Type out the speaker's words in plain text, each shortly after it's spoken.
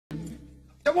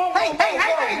Whoa,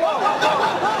 Hey!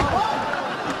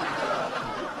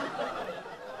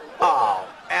 Oh,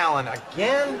 Alan,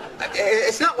 again?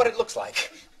 It's not what it looks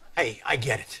like. Hey, I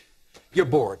get it. You're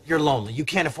bored. You're lonely. You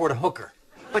can't afford a hooker.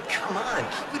 But come on,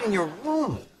 keep it in your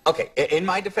room. Okay, in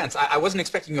my defense, I wasn't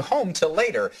expecting you home till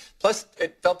later. Plus,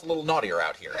 it felt a little naughtier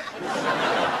out here.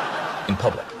 In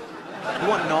public. You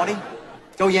want naughty?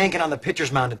 Go yanking on the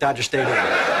pitcher's mound at Dodger Stadium.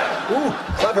 Ooh,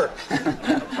 clever.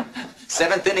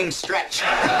 7th inning stretch.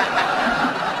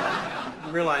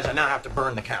 You realize I now have to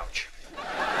burn the couch.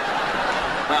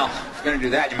 Well, if you're going to do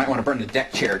that, you might want to burn the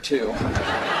deck chair, too.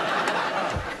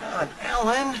 God,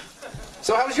 Alan.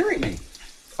 So how was your evening?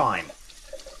 Fine.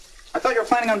 I thought you were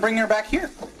planning on bringing her back here.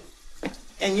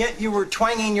 And yet you were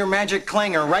twanging your magic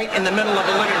clanger right in the middle of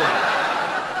the living room.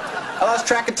 I lost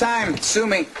track of time. Sue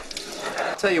me.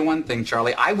 I'll tell you one thing,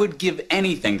 Charlie. I would give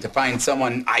anything to find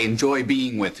someone I enjoy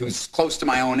being with, who's close to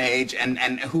my own age, and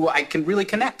who I can really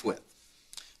connect with.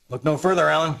 Look no further,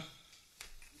 Alan.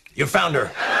 You found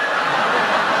her.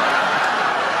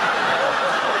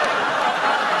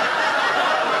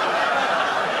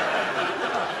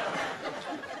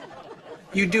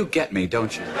 You do get me,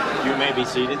 don't you? You may be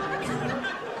seated.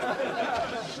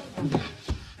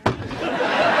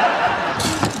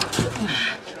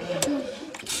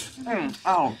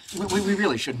 Oh, we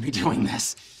really shouldn't be doing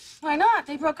this. Why not?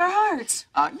 They broke our hearts.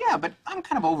 Yeah, but I'm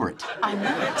kind of over it. I'm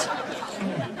not.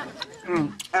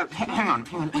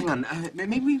 Hang on.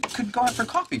 Maybe we could go out for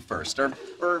coffee first, or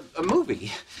a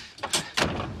movie.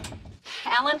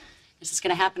 Alan, is this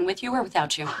going to happen with you or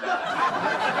without you?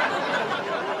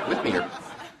 With me, or...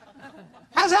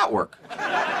 How's that work?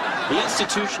 The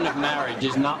institution of marriage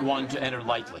is not one to enter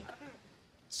lightly.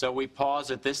 So we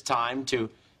pause at this time to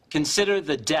consider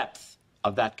the depth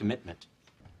of that commitment.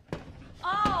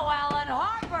 Oh, Alan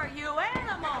Harper, you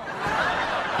animal!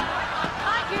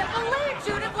 I can't believe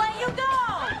Judith let you go!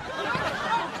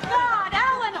 Oh, God,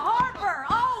 Alan Harper!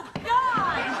 Oh,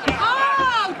 God!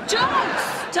 Oh, don't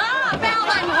stop,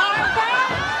 Alan Harper!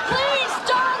 Please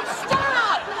don't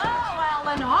stop! Oh,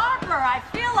 Alan Harper, I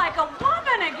feel like a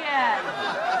woman again!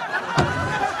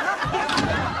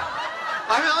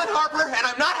 I'm Alan Harper, and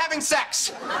I'm not having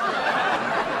sex!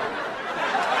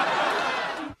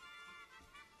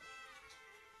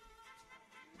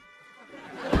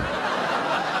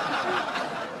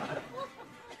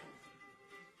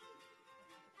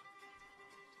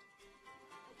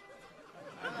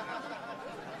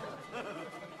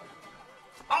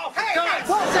 Oh, hey, God!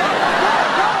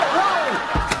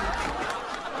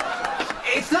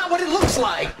 It's not what it looks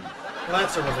like! Well,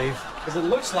 that's a relief, because it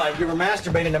looks like you were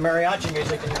masturbating to mariachi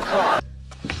music in your car.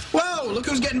 Whoa, look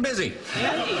who's getting busy.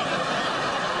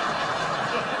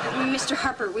 Mr.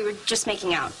 Harper, we were just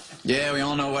making out. Yeah, we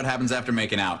all know what happens after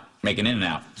making out. Making in and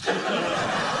out.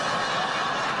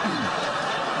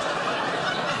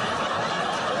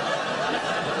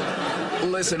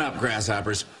 Listen up,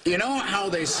 grasshoppers. You know how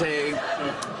they say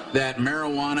that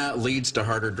marijuana leads to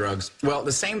harder drugs? Well,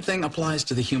 the same thing applies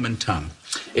to the human tongue.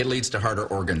 It leads to harder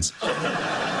organs.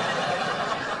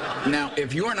 Now,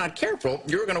 if you are not careful,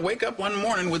 you're going to wake up one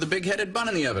morning with a big-headed bun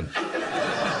in the oven.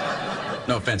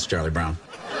 No offense, Charlie Brown.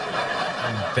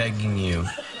 I'm begging you.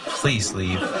 Please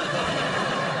leave.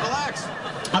 Relax.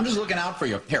 I'm just looking out for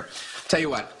you. Here, tell you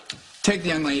what. Take the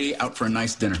young lady out for a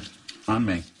nice dinner. On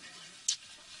me.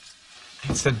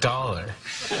 It's $1.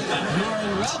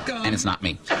 You're welcome. And it's not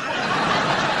me.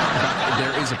 But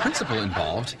there is a principle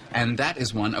involved, and that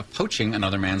is one of poaching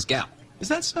another man's gal. Is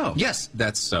that so? Yes,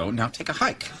 that's so. Now take a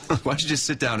hike. Why don't you just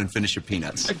sit down and finish your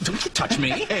peanuts? Don't you touch me.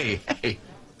 Hey,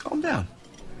 calm down.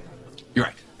 You're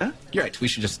right. Huh? You're right. We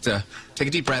should just take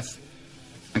a deep breath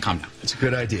and calm down. It's a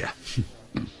good idea.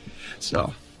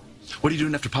 So, what are you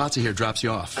doing after Pottsy here drops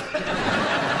you off?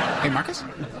 Hey, Marcus?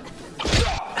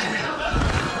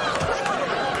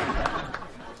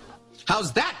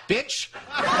 How's that, bitch?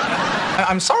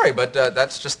 I'm sorry, but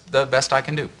that's just the best I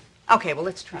can do. Okay, well,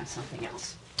 let's try something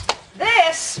else.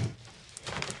 This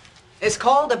is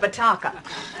called a bataka.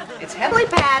 It's heavily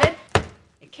padded.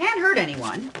 It can't hurt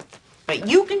anyone, but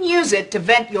you can use it to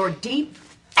vent your deep,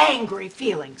 angry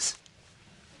feelings.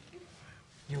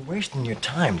 You're wasting your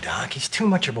time, Doc. He's too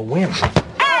much of a wimp.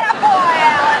 Attaboy,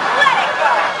 Alan! Let it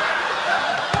go!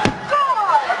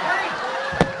 Good!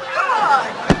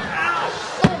 Good!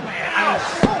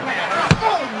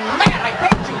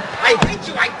 I hate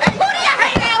you! Who do you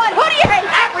hate, Alan? Who do you hate?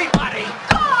 Everybody!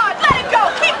 Good! Let it go!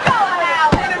 Keep going,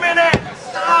 Alan! Wait a minute!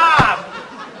 Stop!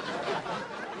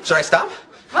 Should I stop?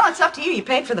 Well, it's up to you. You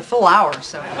paid for the full hour,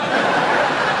 so...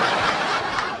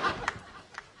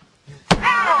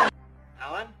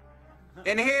 Alan?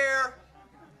 In here!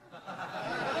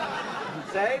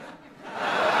 Safe?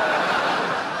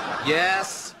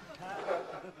 Yes.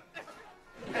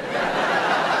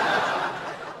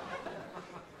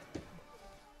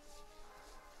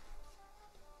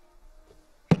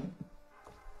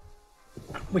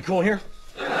 We cool here?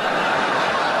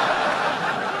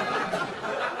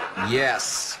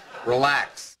 Yes.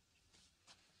 Relax.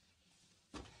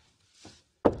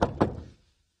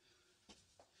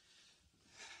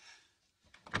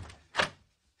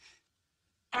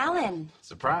 Alan,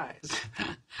 Surprise.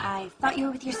 I thought you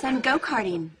were with your son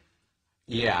go-karting.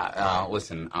 Yeah,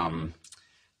 listen,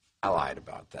 I lied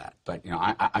about that. But, you know,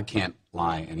 I can't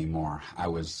lie anymore. I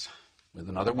was with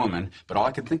another woman, but all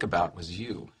I could think about was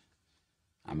you.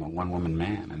 I'm a one-woman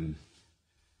man, and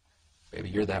baby,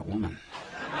 you're that woman.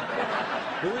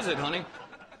 Who is it, honey?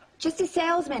 Just a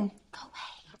salesman. Go away.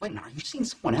 Wait, now, are you seeing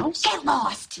someone else? Get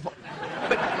lost. But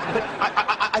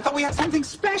I thought we had something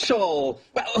special.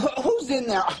 Well, who's in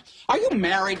there? Are you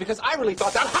married? Because I really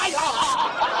thought that. Hey,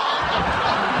 whoa.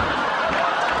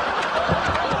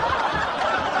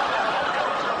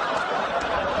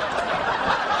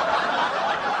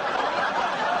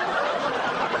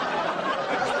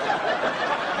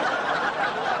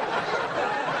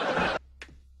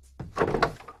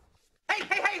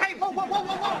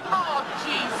 Oh,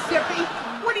 geez, Zippy,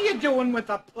 what are you doing with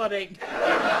the pudding?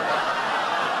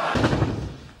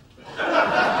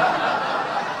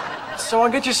 So I'll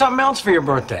get you something else for your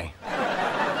birthday.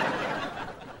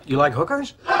 You like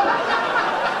hookers?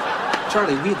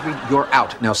 Charlie, we agreed you're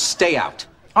out. Now stay out.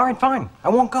 All right, fine. I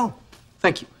won't go.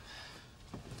 Thank you.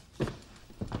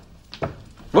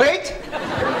 Wait!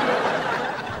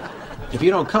 If you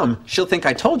don't come, she'll think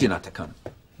I told you not to come.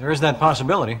 There is that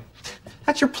possibility.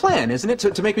 That's your plan, isn't it?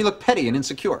 To make me look petty and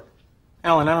insecure.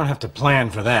 Alan, I don't have to plan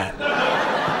for that.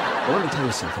 Well, let me tell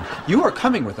you something. You are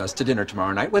coming with us to dinner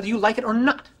tomorrow night, whether you like it or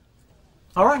not.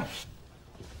 All right.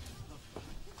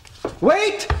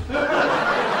 Wait!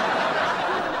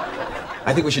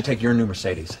 I think we should take your new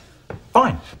Mercedes.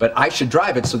 Fine. But I should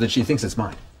drive it so that she thinks it's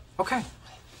mine. Okay.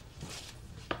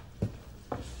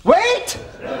 Wait!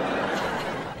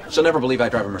 She'll never believe I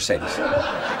drive a Mercedes.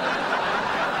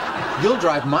 You'll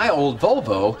drive my old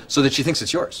Volvo so that she thinks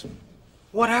it's yours.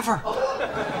 Whatever.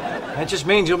 That just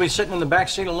means you'll be sitting in the back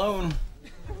seat alone.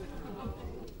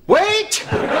 Wait!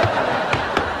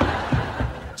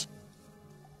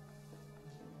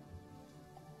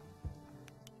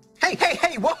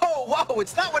 Hey, whoa,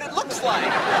 it's not what it looks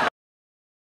like.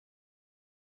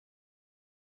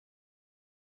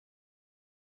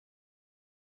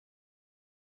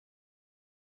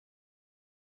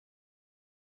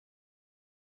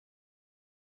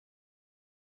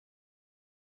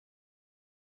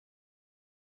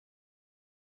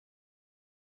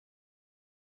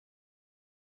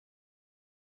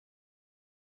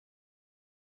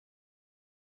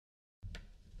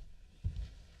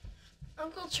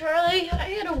 Uncle Charlie, I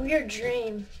had a weird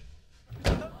dream.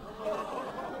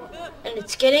 And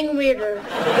it's getting weirder.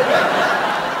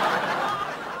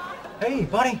 Hey,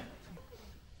 buddy.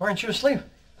 Why aren't you asleep?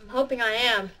 I'm hoping I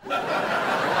am. The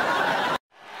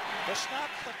snap,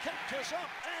 the kick is up,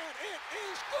 and it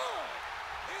is good!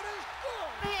 It is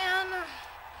good! Man.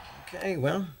 Okay,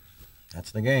 well, that's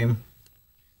the game.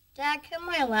 Dad, get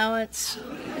my allowance.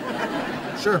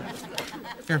 Sure.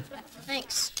 Here.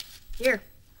 Thanks. Here.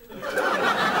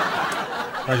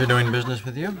 Pleasure doing business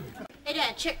with you. Hey,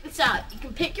 Dad, check this out. You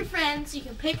can pick your friends, you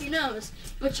can pick your nose,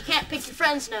 but you can't pick your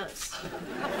friend's nose.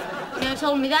 You know who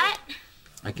told me that?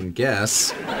 I can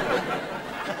guess.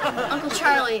 Uncle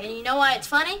Charlie, and you know why it's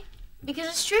funny? Because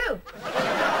it's true.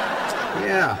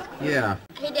 Yeah.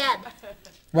 Hey, Dad,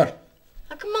 What?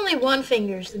 how come only one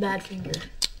finger is the bad finger?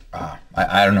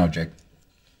 I don't know, Jake.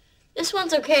 This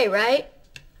one's okay, right?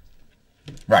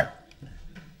 Right.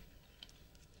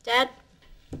 Dad,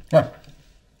 What?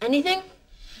 anything?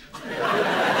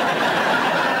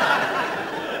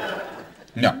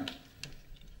 No.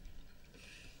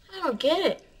 I don't get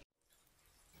it.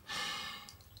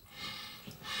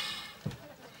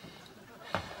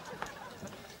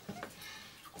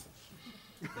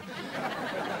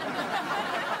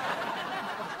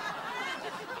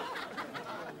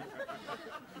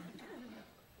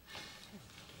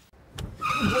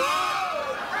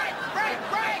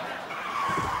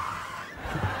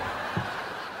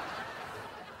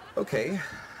 Okay.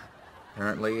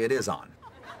 Apparently it is on.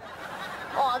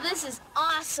 Oh, this is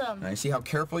awesome. Now, you see how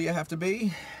careful you have to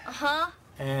be? Uh-huh.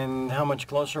 And how much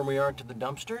closer we are to the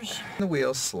dumpsters? The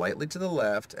wheel slightly to the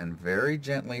left and very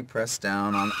gently press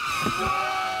down on...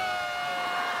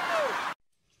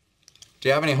 Do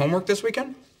you have any homework this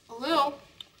weekend? A little,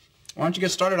 Why don't you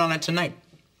get started on it tonight?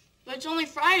 but it's only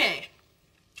Friday.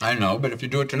 I know, but if you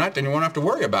do it tonight, then you won't have to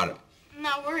worry about it. I'm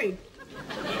not worried.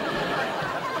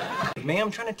 May, I'm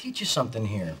trying to teach you something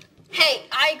here. Hey,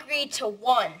 I agreed to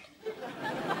 1.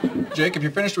 Jake, if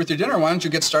you're finished with your dinner, why don't you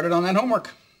get started on that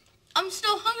homework? I'm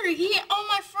still hungry. He ate all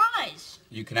my fries.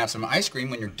 You can have some ice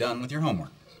cream when you're done with your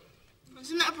homework.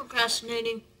 Isn't that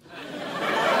procrastinating?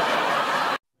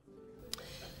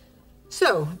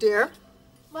 So, dear,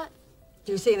 What?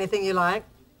 do you see anything you like?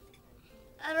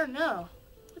 I don't know.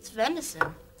 What's venison?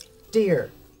 Deer.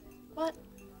 What?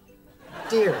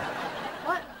 Deer.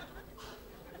 What?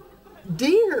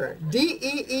 Deer.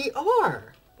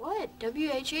 D-E-E-R. What?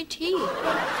 W-H-A-T.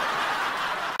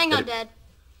 Hang on, Dad.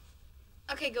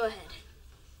 Okay, go ahead.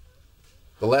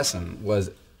 The lesson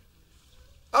was...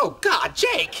 Oh, God,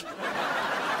 Jake!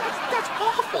 That's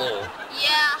awful.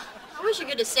 Yeah, I wish I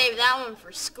could have saved that one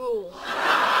for school.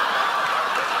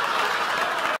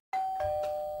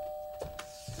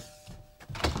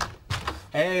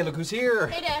 Hey, look who's here.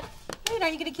 Hey, Dad. Wait, are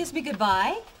you gonna kiss me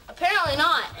goodbye? Apparently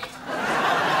not.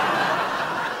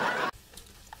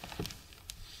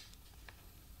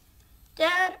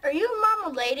 Dad, are you and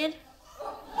Mom related?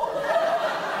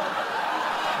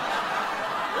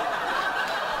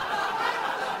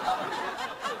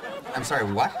 I'm sorry,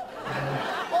 what?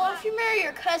 Well, if you marry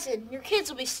your cousin, your kids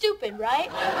will be stupid, right?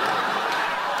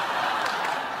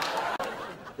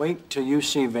 Wait till you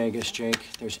see Vegas,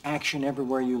 Jake. There's action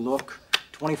everywhere you look.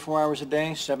 24 hours a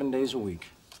day, 7 days a week.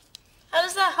 How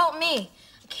does that help me?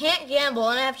 I can't gamble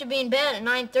and I have to be in bed at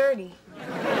 9:30.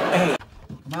 Hey.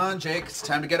 Come on, Jake. It's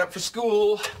time to get up for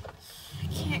school. I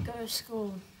can't go to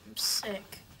school. I'm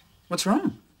sick. What's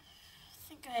wrong? I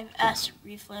think I have acid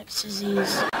reflux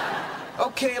disease.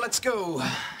 Okay, let's go.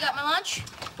 You got my lunch?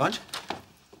 Lunch?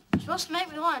 You're supposed to make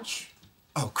me lunch.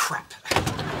 Oh, crap.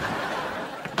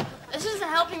 This isn't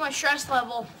helping my stress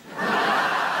level.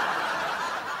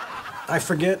 I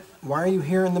forget. Why are you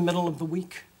here in the middle of the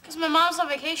week? Because my mom's on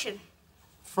vacation.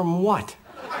 From what?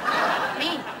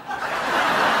 Me.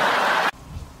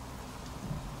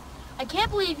 I can't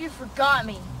believe you forgot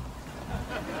me.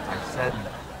 I said,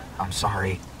 I'm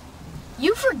sorry.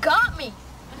 You forgot me.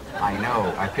 I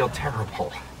know. I feel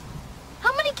terrible.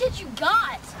 How many kids you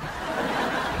got?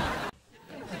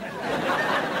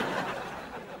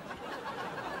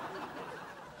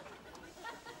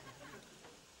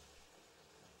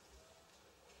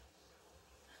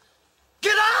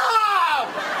 Get up!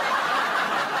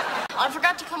 I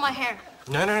forgot to comb my hair.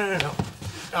 No.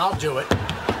 I'll do it.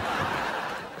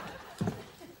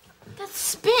 That's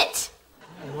spit.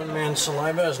 One man's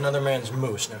saliva is another man's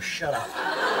moose. Now shut up.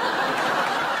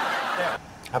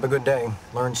 Have a good day.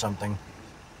 Learn something.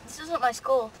 This isn't my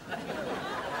school.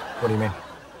 What do you mean?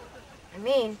 I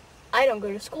mean, I don't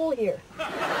go to school here.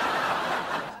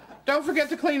 Don't forget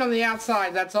to clean on the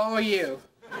outside. That's all you.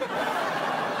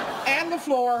 And the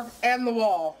floor and the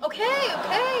wall. Okay.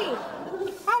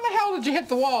 How the hell did you hit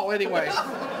the wall anyway?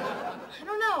 I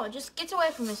don't know. It just gets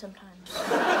away from me sometimes.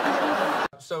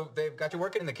 So they've got you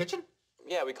working in the kitchen?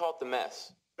 Yeah, we call it the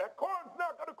mess. That corn's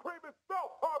not gonna cream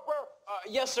itself, Harper.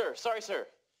 Yes, sir. Sorry, sir.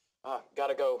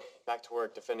 Gotta go back to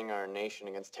work defending our nation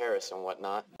against terrorists and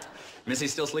whatnot. Missy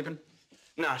still sleeping?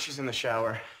 Nah, she's in the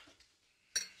shower.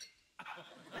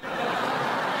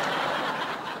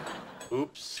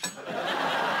 Oops.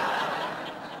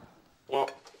 Well,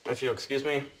 if you'll excuse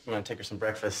me, I'm gonna take her some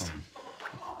breakfast.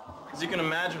 As you can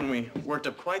imagine, we worked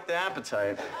up quite the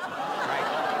appetite.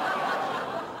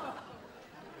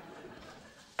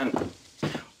 And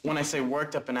when I say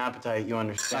worked up an appetite, you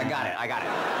understand. I got it.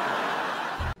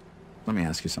 Let me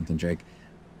ask you something, Jake.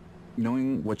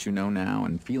 Knowing what you know now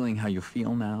and feeling how you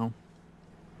feel now,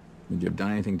 would you have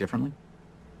done anything differently?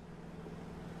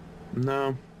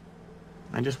 No.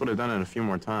 I just would have done it a few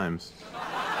more times.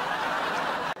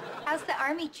 How's the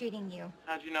army treating you?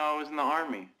 How'd you know I was in the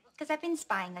army? Because I've been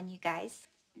spying on you guys.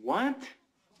 What?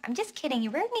 I'm just kidding.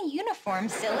 You're wearing a uniform,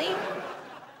 silly.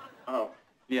 Oh,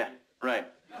 yeah, right.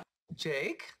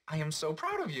 Jake, I am so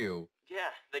proud of you.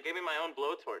 Yeah, they gave me my own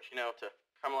blowtorch, you know, to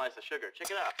caramelize the sugar.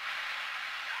 Check it out.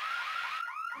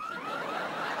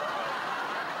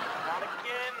 Not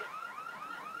again.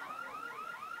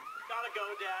 Gotta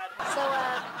go, Dad. So,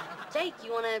 Jake,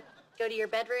 you want to go to your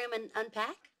bedroom and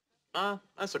unpack?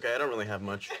 That's okay. I don't really have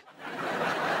much.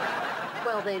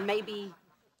 Well, then maybe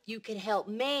you could help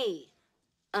me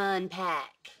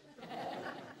unpack.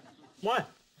 What?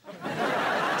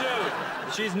 Dude,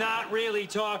 she's not really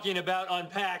talking about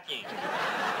unpacking.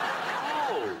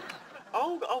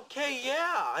 Oh, okay,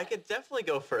 yeah. I could definitely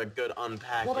go for a good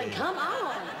unpacking. Well, then come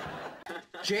on.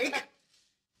 Jake?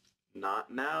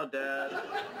 Not now, Dad.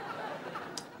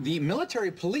 The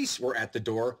military police were at the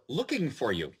door looking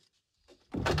for you.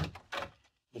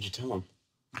 What'd you tell him?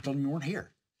 I told him you weren't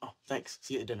here. Oh, thanks.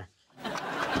 See you at dinner.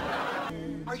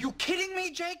 Are you kidding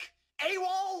me, Jake?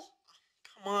 AWOL?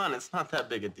 Come on, it's not that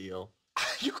big a deal.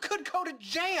 You could go to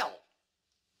jail.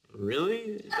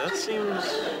 Really? That seems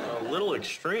a little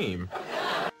extreme.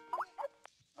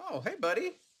 Oh, hey,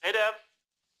 buddy. Hey, Deb.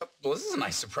 Well, this is a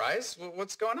nice surprise.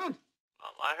 What's going on?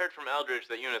 I heard from Eldridge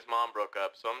that you and his mom broke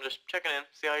up, so I'm just checking in,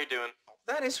 see how you're doing.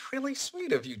 That is really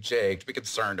sweet of you, Jake, to be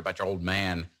concerned about your old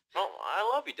man. Well, I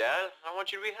love you, Dad. I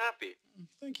want you to be happy.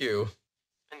 Thank you.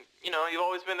 And, you know, you've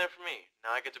always been there for me.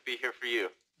 Now I get to be here for you.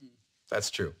 That's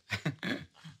true.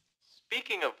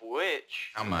 Speaking of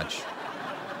which... How much?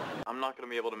 I'm not going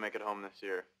to be able to make it home this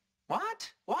year.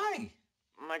 What? Why?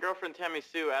 My girlfriend Tammy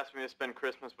Sue asked me to spend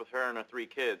Christmas with her and her 3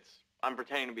 kids. I'm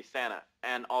pretending to be Santa,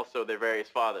 and also their various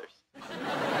fathers.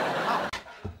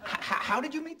 How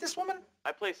did you meet this woman?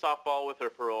 I play softball with her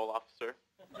parole officer.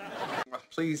 Well,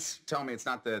 please tell me it's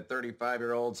not the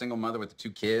 35-year-old single mother with the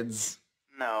 2 kids.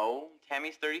 No,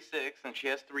 Tammy's 36, and she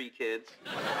has 3 kids.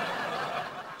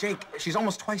 Jake, she's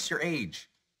almost twice your age.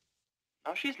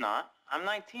 No, she's not. I'm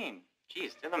 19.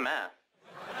 Jeez, do the math.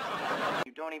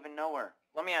 You don't even know her.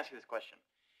 Let me ask you this question.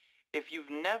 If you've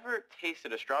never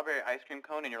tasted a strawberry ice cream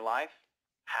cone in your life,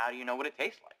 how do you know what it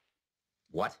tastes like?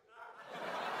 What?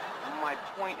 My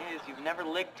point is, you've never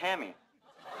licked Tammy.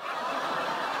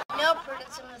 No,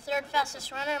 Prudence, I'm the 3rd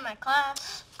fastest runner in my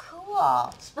class.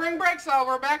 Cool. Spring break's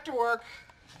over. Back to work.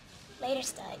 Later,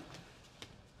 Stud.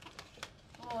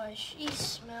 Boy, she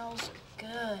smells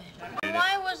good.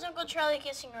 Why was Uncle Charlie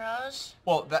kissing Rose?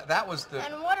 Well, that was the...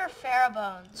 And what are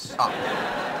pheromones? Oh,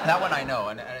 that one I know,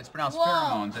 and it's pronounced Whoa.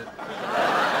 pheromones.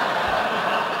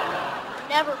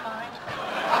 Never mind.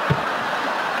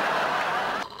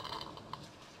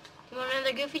 You want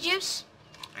another Goofy Juice?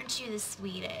 Aren't you the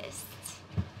sweetest?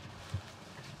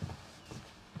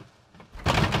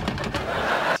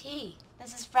 Tea.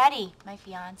 This is Freddie, my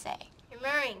fiance. You're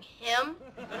marrying him?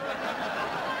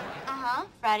 Uh-huh.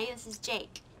 Freddie, this is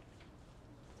Jake.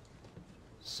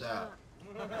 So...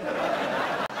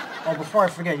 Oh, before I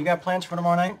forget, you got plans for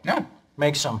tomorrow night? No.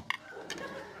 Make some.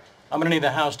 I'm gonna need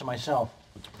the house to myself.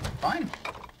 Fine.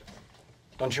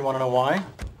 Don't you want to know why?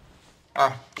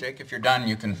 Jake, if you're done,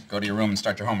 you can go to your room and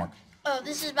start your homework. Oh,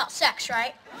 this is about sex,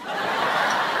 right?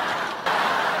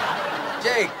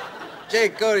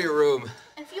 Jake, go to your room.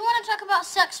 If you want to talk about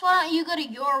sex, why don't you go to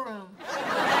your room?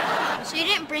 So you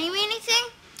didn't bring me anything?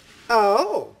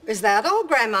 Oh, is that all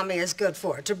Grandmommy is good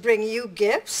for? To bring you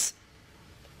gifts?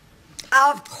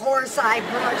 Of course I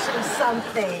brought you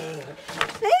something.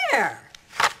 There.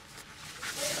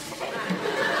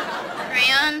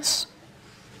 Crayons?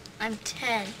 I'm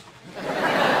 10.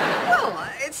 Well,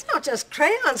 it's not just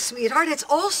crayons, sweetheart. It's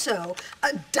also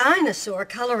a dinosaur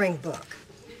coloring book.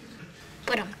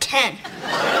 But I'm 10.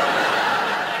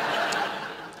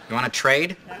 You want to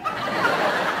trade? No,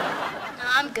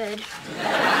 I'm good.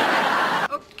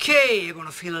 Okay, you're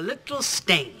gonna feel a little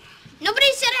sting.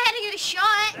 Nobody said I had to get a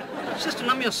shot. It's just to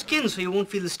numb your skin so you won't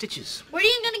feel the stitches. What are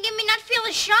you gonna give me not to feel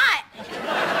a shot?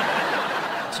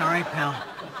 It's all right, pal.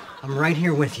 I'm right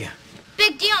here with you.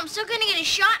 Big deal, I'm still gonna get a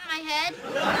shot in my head.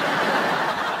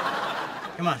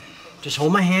 Come on, just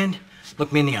hold my hand,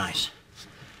 look me in the eyes.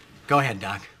 Go ahead,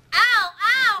 Doc. Ow,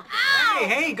 ow, ow!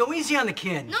 Hey, go easy on the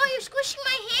kid. No, you're squishing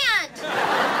my hand.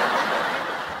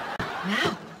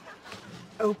 Now,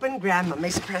 open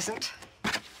Grandmommy's present.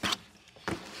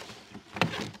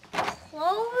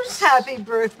 Clothes? Happy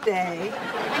birthday.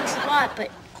 Thanks a lot, but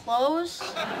clothes?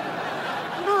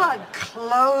 Not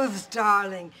clothes,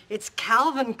 darling. It's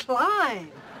Calvin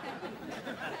Klein.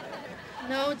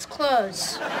 No, it's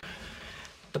clothes.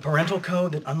 The parental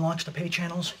code that unlocks the pay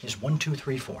channels is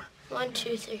 1234. 1,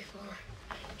 2, 3, 4.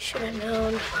 Should have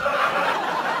known.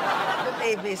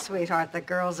 Believe me, sweetheart, the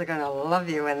girls are gonna love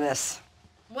you in this.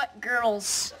 What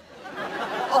girls?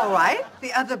 All right,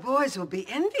 the other boys will be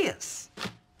envious.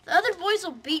 The other boys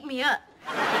will beat me up.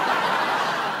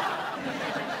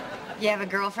 You have a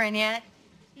girlfriend yet?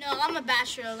 No, I'm a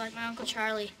bachelor like my Uncle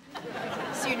Charlie.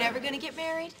 So you're never gonna get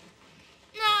married?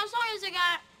 No, as long as I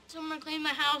got someone to clean my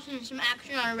house and some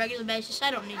action on a regular basis,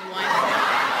 I don't need a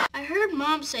wife. I heard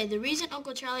Mom say the reason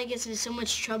Uncle Charlie gets into so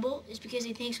much trouble is because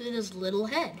he thinks with his little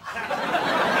head.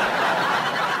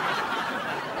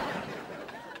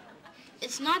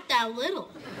 It's not that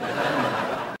little.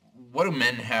 What do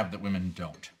men have that women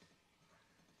don't?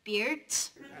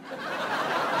 Beards?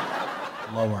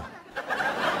 Lower.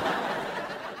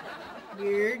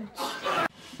 Beards?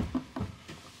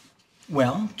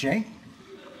 Well, Jake,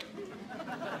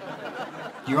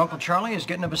 your Uncle Charlie is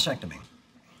getting a vasectomy.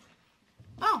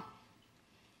 Oh.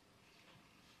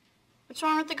 What's What's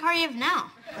wrong with the car you have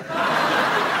now?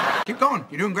 Keep going.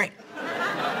 You're doing great.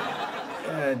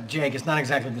 Jake, it's not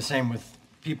exactly the same with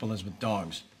people as with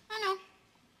dogs. I know.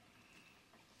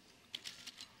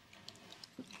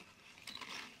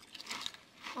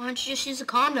 Why don't you just use a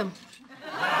condom?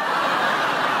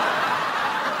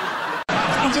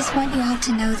 I just want you all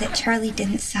to know that Charlie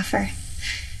didn't suffer.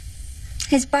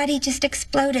 His body just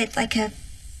exploded like a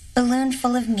balloon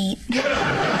full of meat. Thank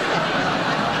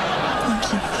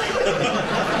you.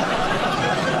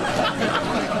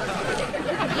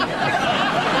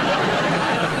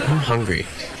 I'm hungry.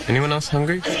 Anyone else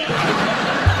hungry?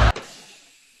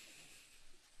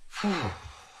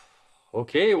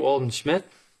 Okay, Walden Schmidt.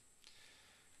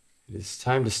 It is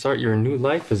time to start your new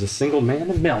life as a single man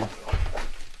in Melville.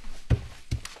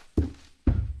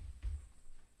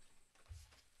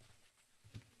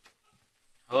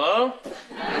 Hello?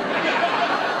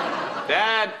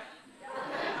 Dad?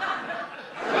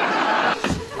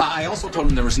 I also told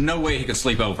him there was no way he could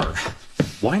sleep over.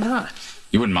 Why not?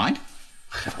 You wouldn't mind?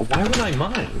 Why would I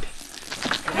mind?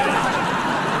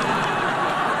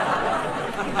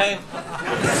 Hey.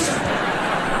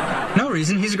 No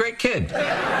reason. He's a great kid.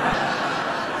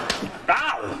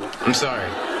 Ow! I'm sorry.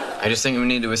 I just think we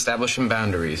need to establish some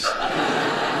boundaries.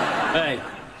 Hey,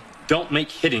 don't make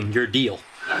hitting your deal.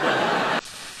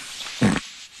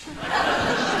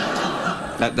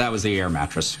 That was the air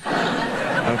mattress.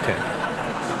 Okay.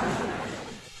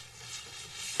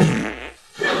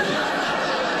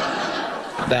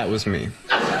 That was me.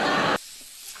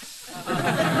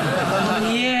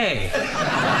 Yay!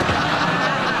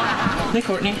 Hey,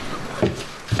 Courtney.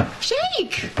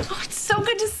 Jake! Oh, it's so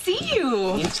good to see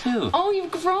you. You too. Oh,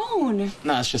 you've grown.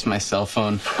 No, it's just my cell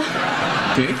phone.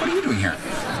 Jake, what are you doing here?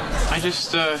 I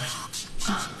just,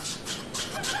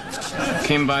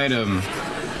 came by to...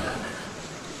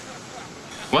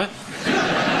 What?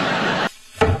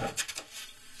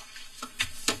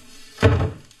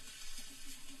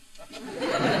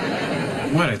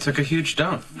 What? I took a huge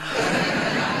dump.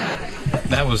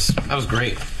 That was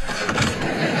great.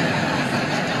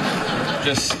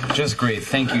 Just great.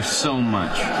 Thank you so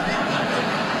much.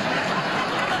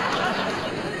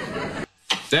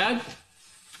 Dad?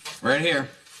 Right here.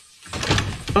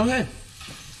 Oh, hey.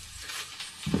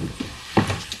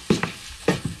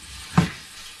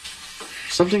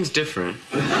 Something's different.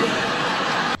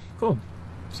 Cool.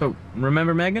 So,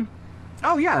 remember Megan?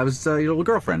 Oh, yeah, I was your little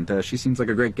girlfriend. She seems like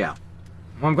a great gal.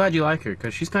 Well, I'm glad you like her,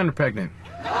 because she's kind of pregnant.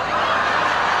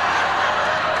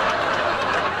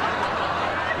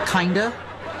 Kinda?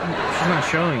 She's not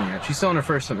showing yet. She's still in her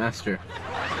first semester.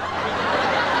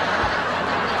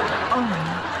 Oh,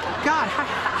 God,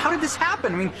 how did this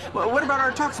happen? I mean, what about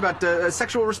our talks about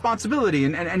sexual responsibility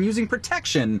and using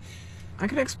protection? I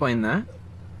could explain that.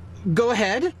 Go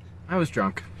ahead. I was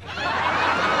drunk.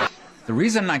 The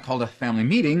reason I called a family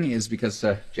meeting is because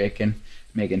Jake and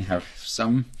Megan have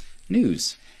some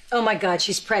news. Oh my God,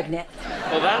 she's pregnant.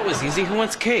 Well, that was easy. Who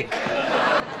wants cake?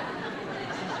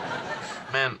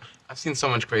 Man, I've seen so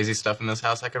much crazy stuff in this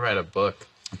house. I could write a book.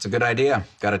 That's a good idea.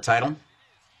 Got a title?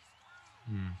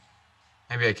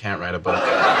 Maybe I can't write a book.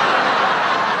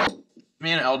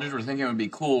 Me and Eldridge were thinking it would be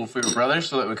cool if we were brothers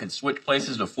so that we could switch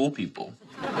places to fool people.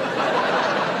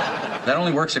 That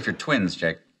only works if you're twins,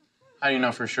 Jake. How do you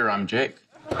know for sure I'm Jake?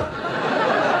 My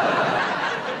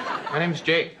name's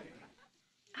Jake.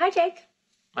 Hi, Jake.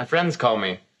 My friends call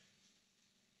me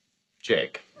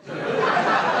Jake.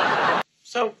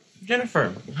 So,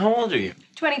 Jennifer, how old are you?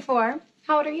 24.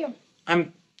 How old are you?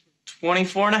 I'm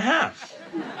 24 and a half.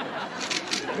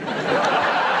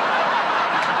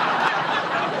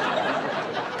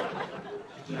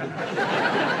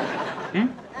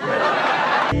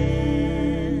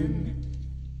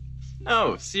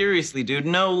 No, seriously, dude,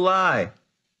 no lie.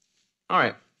 All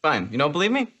right, fine. You don't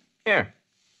believe me? Here.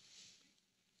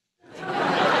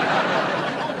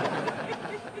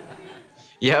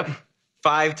 Yep,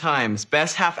 5 times.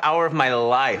 Best half hour of my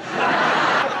life.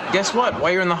 Guess what?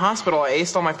 While you're in the hospital, I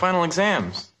aced all my final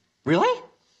exams. Really?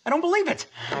 I don't believe it.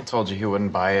 I told you he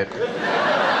wouldn't buy it.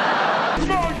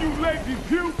 Come on, you lazy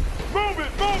puke! Move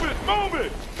it, move it, move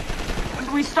it! When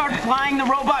do we start flying the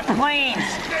robot planes?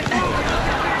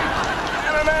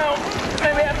 I don't know.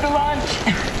 Maybe after lunch.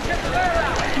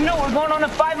 No, we're going on a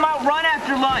 5-mile run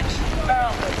after lunch.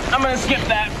 I'm gonna skip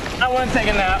that. I want to take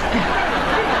a nap.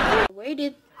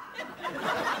 Waited.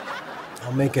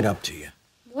 I'll make it up to you.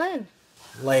 When?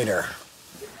 Later.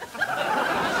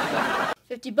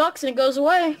 $50 and it goes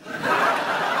away.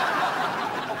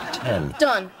 10.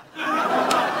 Done.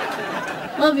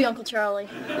 Love you, Uncle Charlie.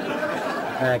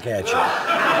 Back at you.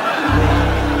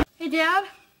 Hey, Dad.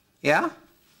 Yeah?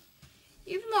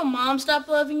 Even though Mom stopped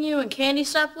loving you and Candy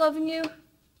stopped loving you,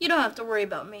 you don't have to worry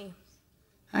about me.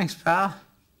 Thanks, pal.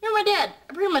 You're my dad.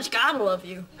 I pretty much gotta love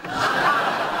you.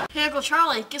 Hey, Uncle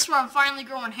Charlie, guess where I'm finally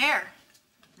growing hair?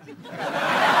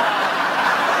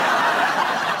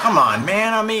 Come on,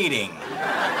 man, I'm eating.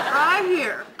 Right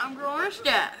here. I'm growing a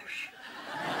stash.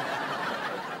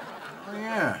 Oh,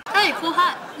 yeah. Hey, cool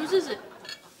hat. Whose is it?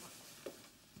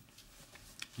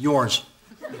 Yours.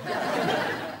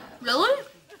 Really?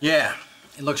 Yeah,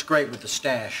 it looks great with the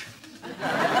stash.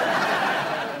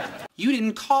 You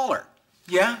didn't call her.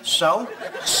 Yeah, so?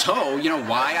 So, you know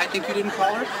why I think you didn't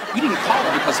call her? You didn't call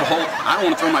her because the whole, I don't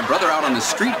want to throw my brother out on the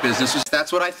street business,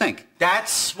 that's what I think.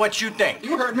 That's what you think?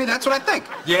 You heard me, that's what I think.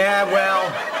 Yeah, well,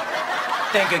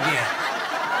 think again.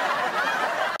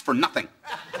 For nothing.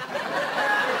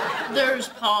 There's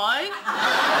pie.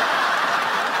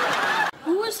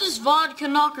 Who is this vodka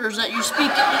knockers that you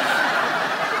speak of?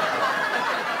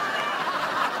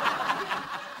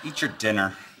 Eat your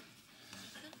dinner.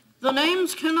 The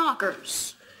name's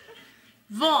Knockers.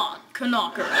 Vodka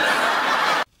Knockers.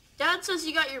 Dad says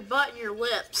you got your butt in your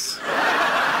lips.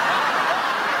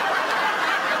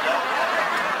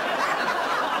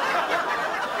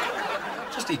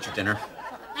 Just eat your dinner.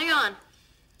 Hang on.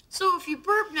 So if you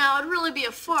burp now, it'd really be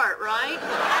a fart, right?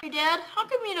 Hey, Dad, how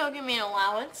come you don't give me an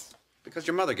allowance? Because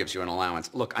your mother gives you an allowance.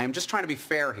 Look, I am just trying to be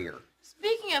fair here.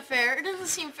 Speaking of fair, it doesn't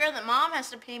seem fair that Mom has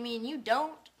to pay me and you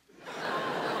don't.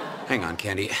 Hang on,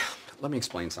 Candy. Let me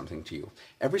explain something to you.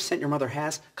 Every cent your mother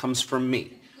has comes from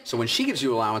me. So when she gives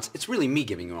you allowance, it's really me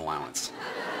giving you allowance.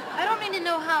 I don't need to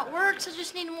know how it works. I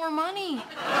just need more money.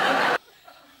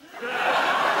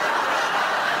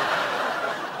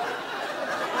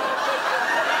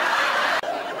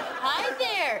 Hi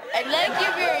there. I like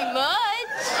you very much.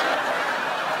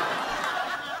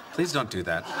 Please don't do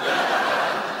that.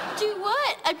 Do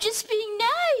what? I'm just being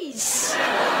nice.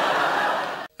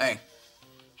 Hey.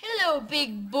 Hello,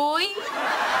 big boy.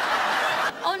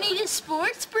 I'll need a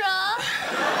sports bra.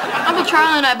 Uncle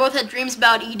Charlie and I both had dreams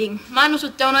about eating. Mine was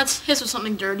with donuts, his was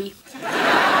something dirty.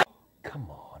 Come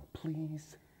on,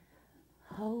 please.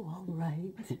 Oh, all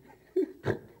right.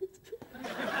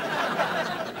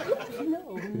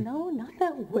 No, not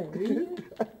that way.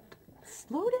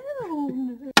 Slow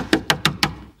down.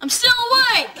 I'm still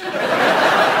awake!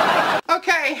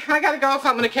 Okay, I gotta go if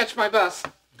I'm gonna catch my bus.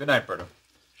 Good night, Berto.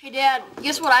 Hey, Dad,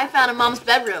 guess what I found in Mom's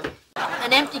bedroom?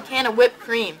 An empty can of whipped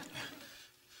cream.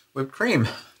 Whipped cream?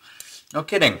 No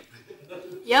kidding.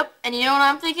 Yep, and you know what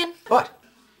I'm thinking? What?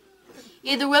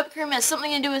 Either whipped cream has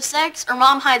something to do with sex, or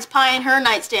Mom hides pie in her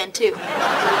nightstand, too.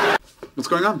 What's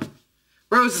going on?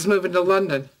 Rose is moving to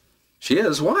London. She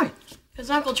is? Why? Because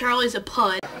Uncle Charlie's a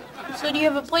pud. So do you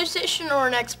have a PlayStation or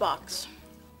an Xbox?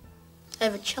 I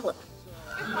have a cello.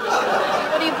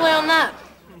 What do you play on that?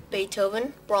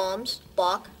 Beethoven, Brahms,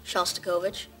 Bach,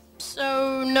 Shostakovich.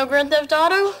 So, no Grand Theft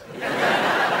Auto?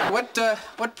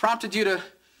 What prompted you to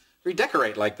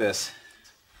redecorate like this?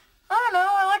 I don't know,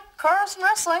 I like cars and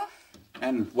wrestling.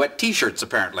 And wet t-shirts,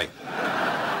 apparently.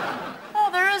 Oh,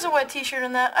 there is a wet t-shirt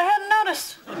in that. I hadn't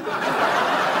noticed.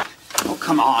 Oh,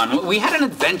 come on. We had an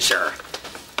adventure.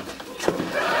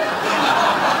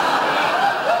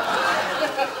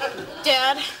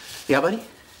 Dad, Yeah, buddy?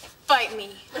 fight me.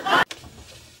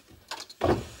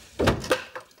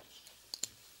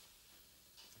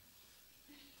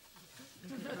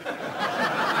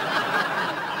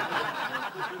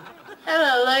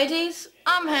 Hello, ladies.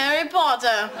 I'm Harry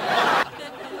Potter.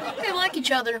 They like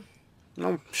each other.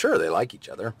 Oh, sure, they like each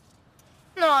other.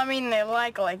 No, I mean they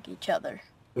like each other.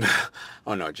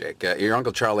 Oh, no, Jake. Your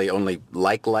Uncle Charlie only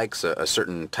likes a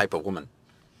certain type of woman.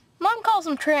 Mom calls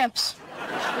them tramps.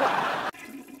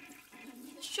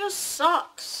 This just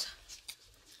sucks.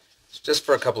 It's just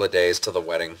for a couple of days till the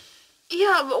wedding.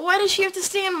 Yeah, but why does she have to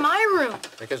stay in my room?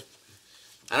 Because,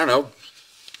 I don't know,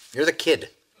 you're the kid.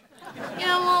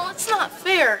 Yeah, well, it's not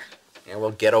fair. Yeah,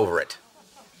 well, get over it.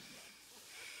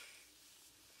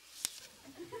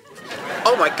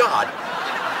 Oh, my God.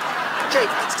 Jake,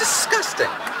 it's disgusting.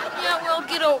 Yeah, well,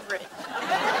 get over it.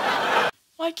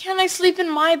 Why can't I sleep in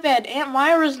my bed? Aunt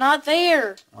Myra's not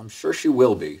there. I'm sure she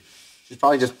will be. She's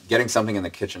probably just getting something in the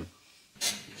kitchen.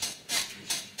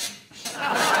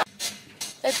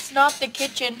 That's not the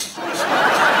kitchen.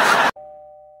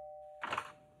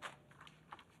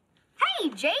 Hey,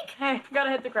 Jake. Hey, gotta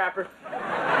hit the crapper.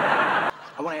 I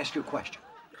want to ask you a question.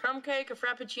 Crumb cake, a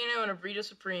frappuccino, and a burrito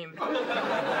supreme.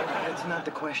 That's not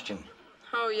the question.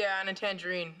 Oh yeah, and a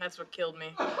tangerine. That's what killed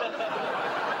me.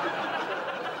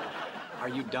 Are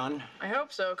you done? I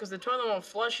hope so, because the toilet won't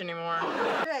flush anymore.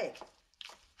 Jake,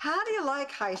 how do you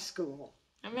like high school?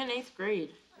 I'm in 8th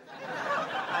grade.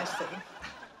 I see.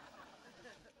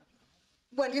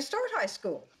 When do you start high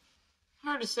school?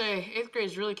 Hard to say. 8th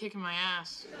grade's really kicking my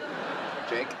ass.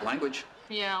 Jake, language.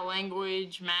 Yeah,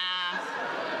 language, math.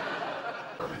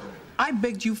 I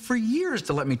begged you for years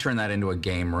to let me turn that into a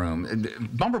game room.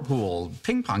 Bumper pool,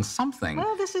 ping pong, something.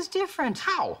 Well, this is different.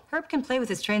 How? Herb can play with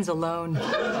his trains alone.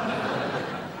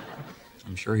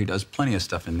 I'm sure he does plenty of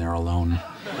stuff in there alone.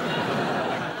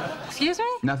 Excuse me?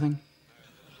 Nothing.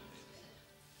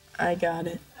 I got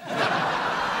it.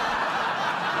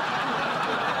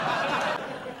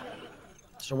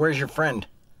 So where's your friend?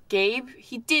 Gabe,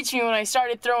 he ditched me when I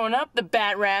started throwing up, the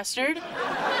bat rastard.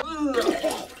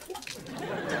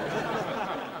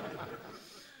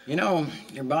 You know,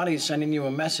 your body's sending you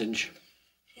a message.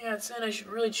 Yeah, it said I should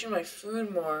really chew my food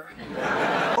more.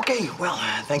 Okay, well,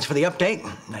 thanks for the update.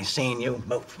 Nice seeing you.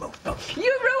 Move.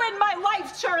 You ruined my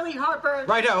life, Charlie Harper.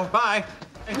 Righto, bye.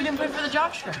 We didn't play for the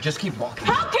job share. Just keep walking.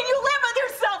 How can you live with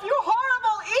yourself, you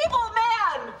horrible, evil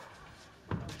man?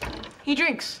 He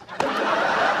drinks.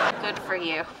 Good for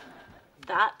you.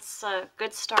 That's a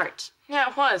good start. Yeah,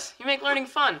 it was. You make learning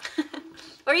fun.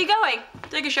 Where are you going?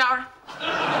 Take a shower.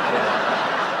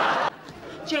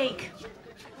 Jake,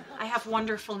 I have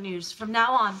wonderful news. From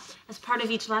now on, as part of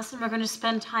each lesson, we're going to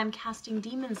spend time casting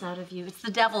demons out of you. It's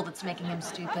the devil that's making him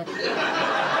stupid.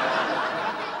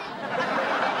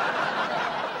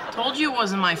 Told you it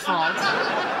wasn't my fault.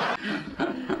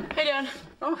 Hey, Dad.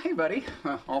 Oh, hey, buddy.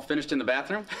 All finished in the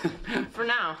bathroom? For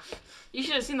now. You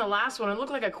should have seen the last one. It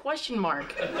looked like a question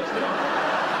mark.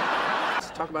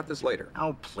 Let's talk about this later.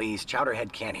 Oh, please.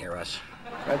 Chowderhead can't hear us.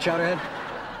 Right, Chowderhead?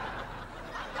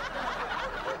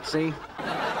 See?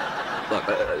 Look,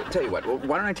 tell you what,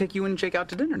 why don't I take you and Jake out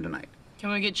to dinner tonight?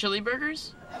 Can we get chili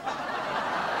burgers?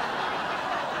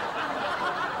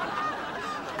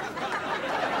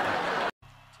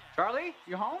 Charlie,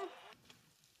 you home?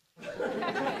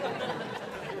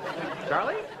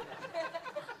 Charlie?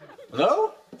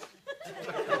 Hello?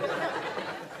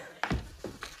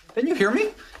 Didn't you hear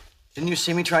me? Didn't you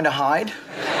see me trying to hide?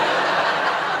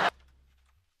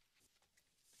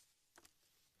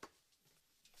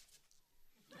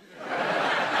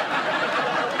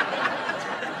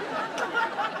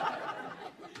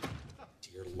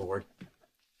 Dear Lord.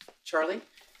 Charlie?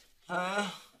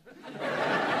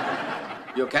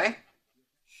 You okay?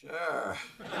 Sure.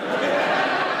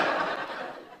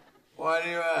 Why do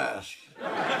you ask?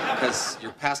 Because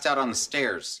you're passed out on the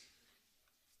stairs.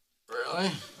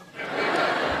 Really?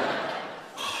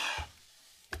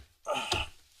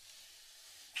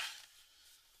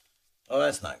 Oh,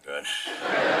 that's not good.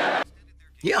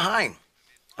 Yeah, hi.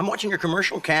 I'm watching your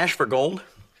commercial, Cash for Gold.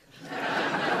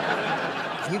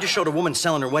 You just showed a woman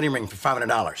selling her wedding ring for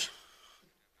 $500.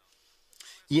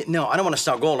 Yeah, no, I don't want to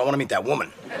sell gold. I want to meet that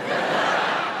woman.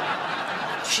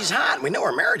 She's hot. We know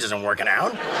her marriage isn't working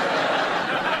out.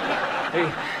 Hey,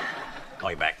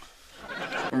 call you back.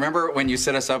 Remember when you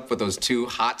set us up with those two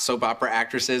hot soap opera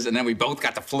actresses and then we both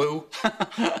got the flu?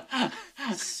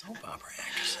 Soap opera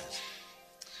actresses?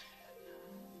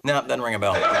 No, doesn't ring a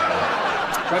bell.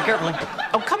 Drive carefully.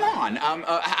 Oh, come on.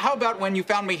 How about when you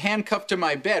found me handcuffed to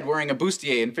my bed wearing a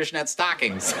bustier and fishnet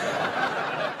stockings?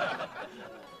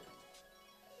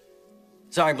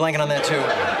 Sorry, blanking on that, too.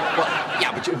 Well,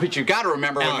 yeah, but you got to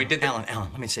remember when we did that.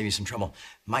 Alan, let me save you some trouble.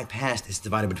 My past is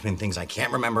divided between things I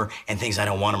can't remember and things I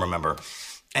don't want to remember.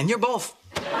 And you're both.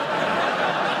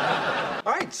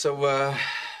 All right, so,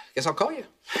 guess I'll call you.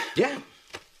 Yeah.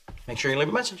 Make sure you leave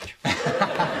a message.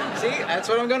 See, that's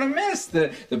what I'm gonna miss.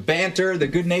 The banter, the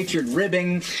good-natured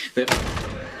ribbing, the...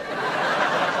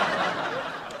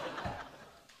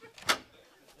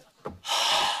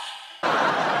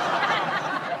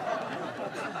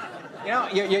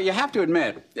 You have to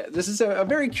admit, this is a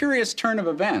very curious turn of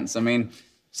events. I mean,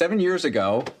 7 years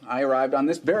ago, I arrived on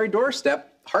this very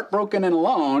doorstep, heartbroken and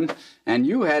alone, and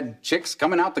you had chicks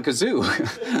coming out the kazoo.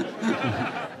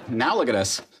 Now look at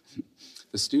us.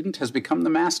 The student has become the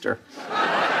master.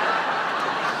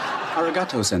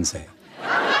 Arigato, sensei.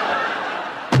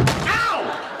 Ow!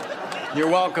 You're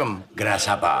welcome,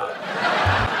 grasshopper.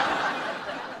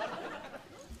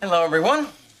 Hello, everyone.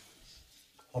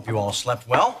 Hope you all slept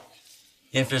well.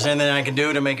 If there's anything I can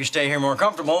do to make your stay here more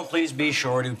comfortable, please be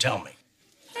sure to tell me.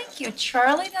 Thank you,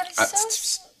 Charlie. That is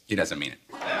so... He doesn't mean it.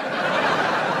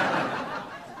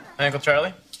 Hey, Uncle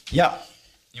Charlie? Yeah.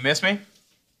 You miss me?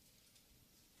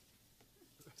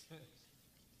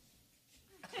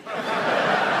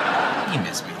 He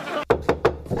missed me.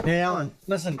 Hey, Alan,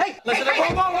 listen. Hey, listen.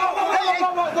 Hey, Whoa, whoa, whoa, whoa, hey,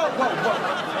 whoa, whoa, whoa, whoa.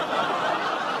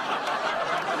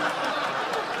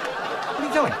 What are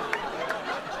you doing?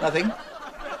 Nothing.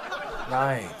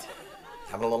 Right.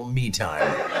 Having a little me time.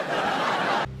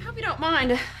 Hope you don't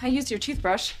mind. I used your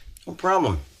toothbrush. No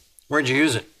problem. Where'd you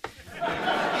use it?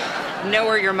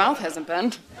 Nowhere your mouth hasn't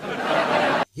been.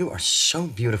 You are so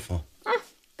beautiful. Oh,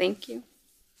 thank you.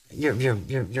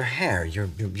 Your hair,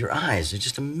 your eyes, they're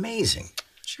just amazing.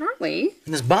 Charlie.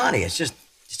 And this body,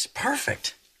 it's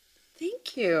perfect.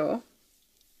 Thank you.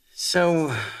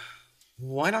 So,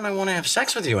 why don't I want to have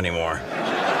sex with you anymore?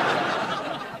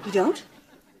 You don't?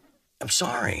 I'm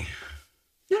sorry.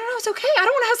 No, it's okay. I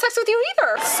don't want to have sex with you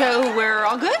either. So we're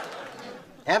all good?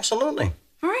 Absolutely.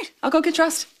 All right, I'll go get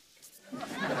dressed. You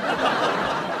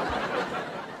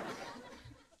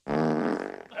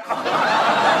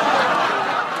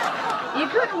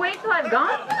couldn't wait till I've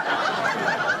gone?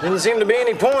 Didn't seem to be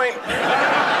any point.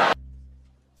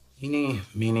 Eeny,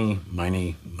 meeny,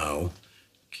 miny, mo.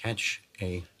 Catch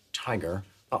a tiger.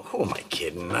 Oh, who am I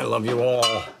kidding? I love you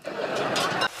all.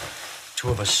 Two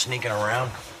of us sneaking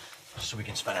around so we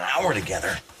can spend an hour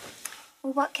together.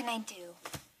 Well, what can I do?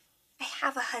 I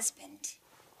have a husband.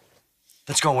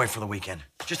 Let's go away for the weekend.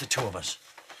 Just the two of us.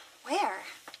 Where?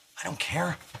 I don't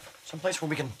care. Someplace where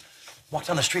we can walk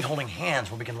down the street holding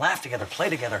hands, where we can laugh together, play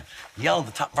together, yell at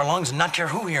the top of our lungs, and not care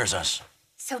who hears us.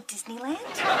 So Disneyland?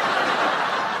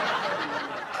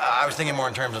 I was thinking more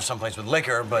in terms of someplace with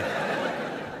liquor, but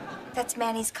That's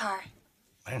Manny's car.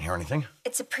 I didn't hear anything.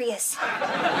 It's a Prius.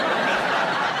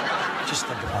 Just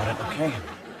think about it, okay?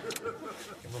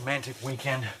 A romantic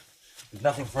weekend with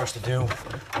nothing for us to do,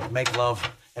 make love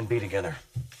and be together.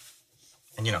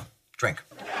 And, you know, drink.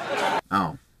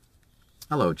 Oh.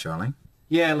 Hello, Charlie.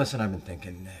 Yeah, listen, I've been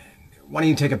thinking, why don't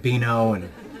you take a Beano and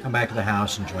come back to the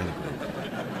house and join the group?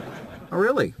 Oh,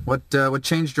 really? What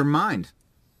changed your mind?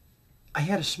 I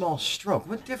had a small stroke.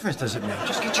 What difference does it make?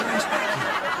 Just get your ass back here.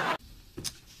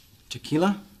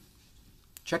 Tequila?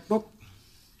 Checkbook?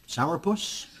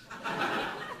 Sourpuss?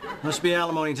 Must be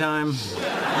alimony time.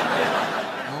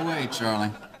 Go away,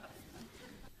 Charlie.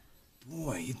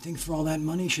 Boy, you'd think for all that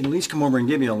money, she'd at least come over and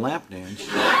give you a lap dance.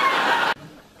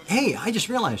 Hey, I just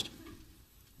realized.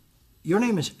 Your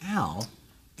name is Al,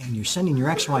 and you're sending your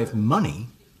ex-wife money,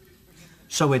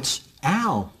 so it's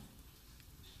Al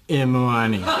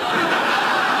Imani.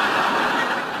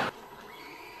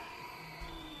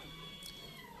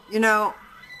 You know,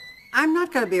 I'm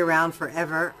not going to be around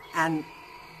forever, and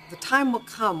the time will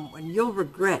come when you'll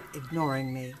regret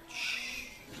ignoring me.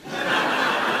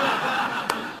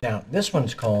 Now, this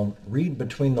one's called Read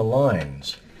Between the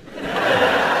Lines.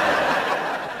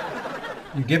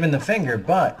 You're giving the finger,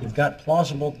 but you've got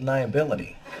plausible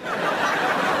deniability.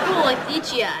 Cool, like the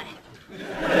itchy eye.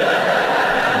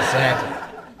 Exactly.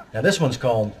 Now, this one's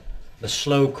called The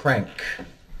Slow Crank.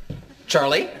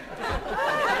 Charlie?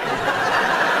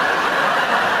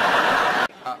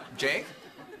 Jake?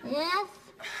 Yeah?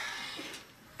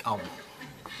 I'll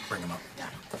bring him up.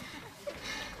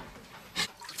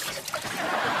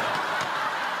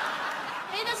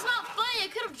 Hey, that's not funny. I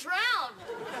could have drowned.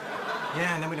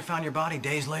 Yeah, and then we'd have found your body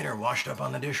days later, washed up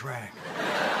on the dish rack.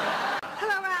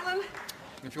 Hello, Alan.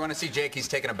 If you want to see Jake, he's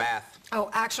taking a bath.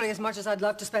 Oh, actually, as much as I'd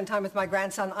love to spend time with my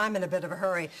grandson, I'm in a bit of a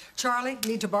hurry. Charlie,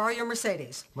 need to borrow your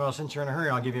Mercedes. Well, since you're in a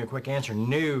hurry, I'll give you a quick answer.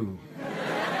 No.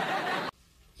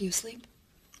 You asleep?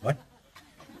 What?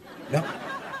 No.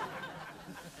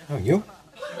 Oh, you?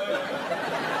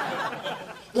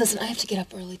 Listen, I have to get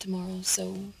up early tomorrow,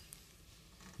 so...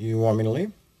 You want me to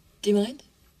leave? Do you mind?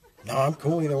 No, I'm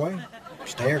cool either way.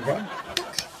 Stay or go.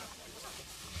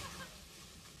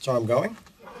 So I'm going?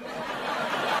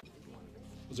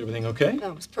 Was everything okay? No,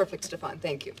 it was perfect, Stefan.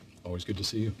 Thank you. Always good to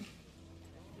see you.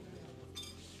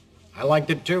 I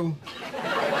liked it too.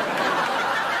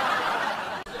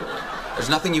 There's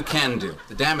nothing you can do.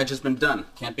 The damage has been done.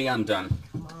 Can't be undone.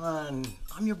 Come on.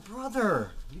 I'm your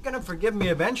brother. You're gonna forgive me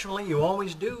eventually. You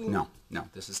always do. No,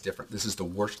 this is different. This is the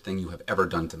worst thing you have ever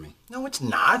done to me. No, it's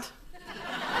not.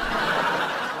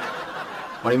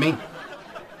 What do you mean?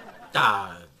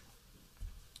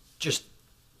 Just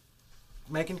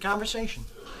making conversation.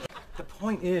 The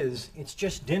point is, it's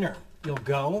just dinner. You'll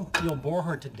go, you'll bore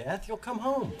her to death, you'll come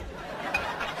home.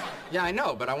 Yeah, I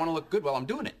know, but I want to look good while I'm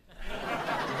doing it.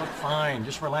 You look fine.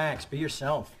 Just relax. Be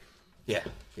yourself. Yeah,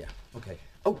 okay.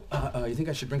 Oh, you think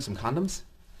I should bring some condoms?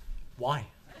 Why?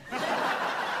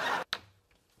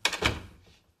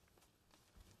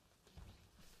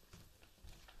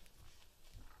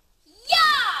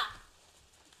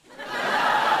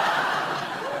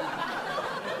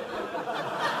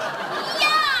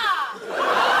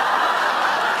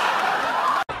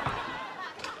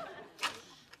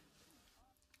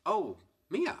 Oh,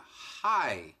 Mia,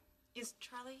 hi. Is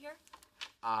Charlie here?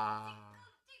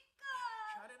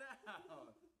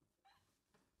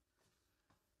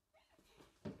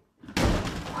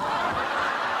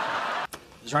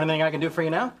 This Is there anything I can do for you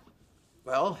now?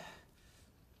 Well,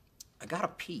 I gotta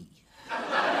pee.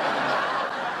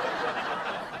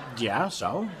 Yeah,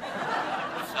 so?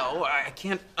 So I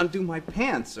can't undo my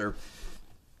pants or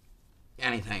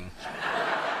anything.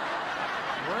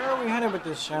 Where are we headed with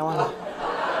this, Alan?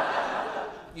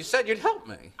 You said you'd help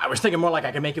me. I was thinking more like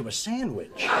I could make you a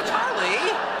sandwich.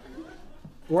 Charlie!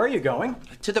 Where are you going?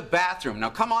 To the bathroom. Now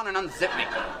come on and unzip me.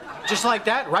 Just like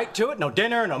that? Right to it? No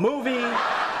dinner, no movie?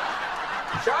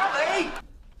 Charlie!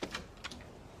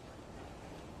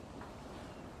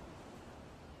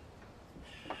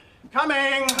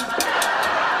 Coming!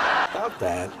 About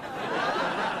that.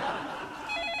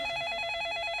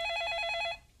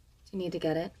 Do you need to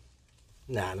get it?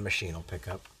 Nah, the machine will pick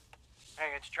up.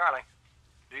 Hey, it's Charlie.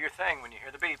 Do your thing when you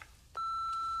hear the beep.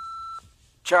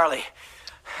 Charlie,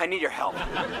 I need your help.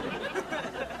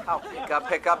 Oh,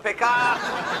 pick up.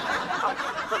 Oh,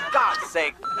 for God's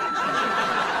sake.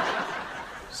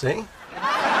 See?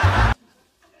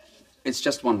 It's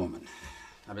just one woman.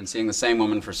 I've been seeing the same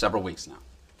woman for several weeks now.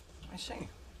 I see.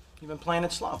 You've been playing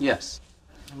it slow. Yes.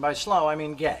 And by slow, I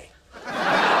mean gay.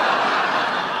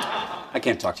 I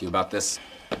can't talk to you about this.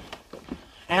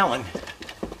 Alan,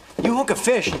 you hook a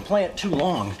fish and play it too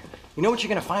long. You know what you're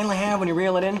gonna finally have when you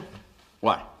reel it in?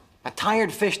 What? A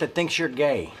tired fish that thinks you're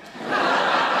gay.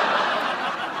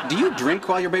 Do you drink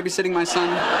while you're babysitting my son?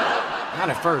 Not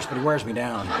at first, but he wears me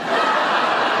down.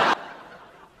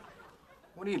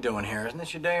 What are you doing here? Isn't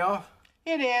this your day off?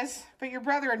 It is, but your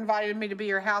brother invited me to be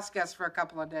your house guest for a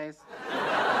couple of days.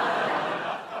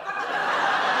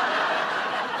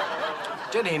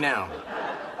 Did he now?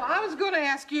 Well, I was going to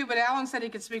ask you, but Alan said he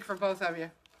could speak for both of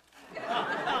you.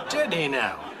 Did he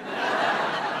now?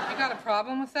 You got a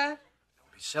problem with that?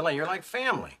 Don't be silly, you're like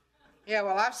family. Yeah,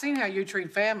 well, I've seen how you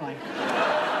treat family.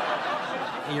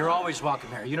 Hey, you're always welcome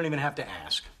here. You don't even have to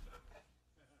ask.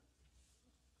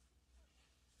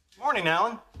 Morning,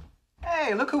 Alan.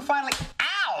 Hey, look who finally...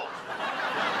 Ow!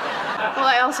 Well,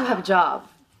 I also have a job.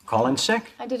 Call in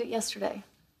sick? I did it yesterday.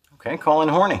 Okay, call in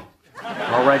horny.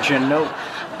 I'll write you a note.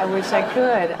 I wish I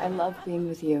could. I love being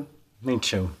with you. Me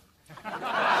too.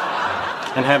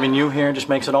 And having you here just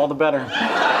makes it all the better.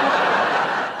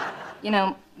 You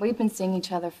know, we've been seeing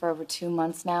each other for over 2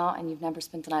 months now, and you've never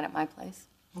spent the night at my place.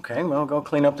 Okay, well, go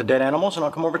clean up the dead animals and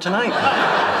I'll come over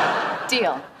tonight.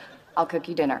 Deal. I'll cook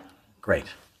you dinner. Great.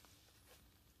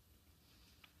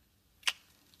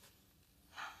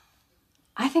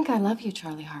 I think I love you,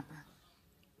 Charlie Harper.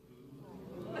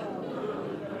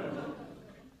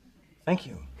 Thank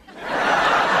you.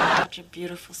 Such a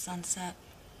beautiful sunset.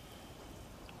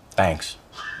 Thanks.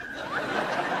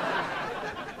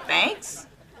 Thanks?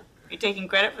 You're taking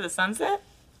credit for the sunset?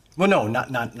 Well, no,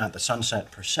 not the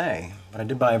sunset per se, but I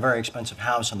did buy a very expensive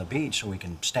house on the beach so we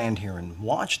can stand here and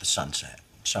watch the sunset.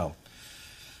 So,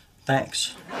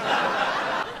 thanks.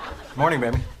 Morning,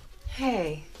 baby.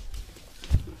 Hey.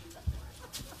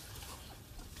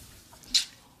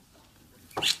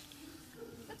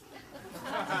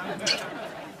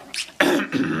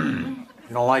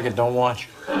 You don't like it, don't watch.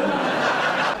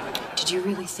 Did you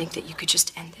really think that you could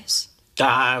just end this?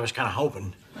 I was kind of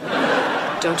hoping.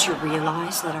 Don't you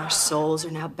realize that our souls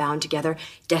are now bound together,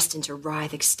 destined to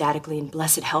writhe ecstatically in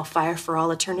blessed hellfire for all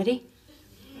eternity?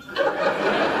 Boy,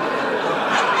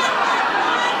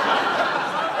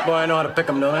 I know how to pick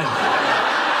them, don't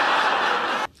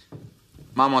I?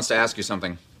 Mom wants to ask you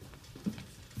something.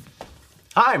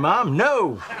 Hi, Mom.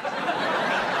 No.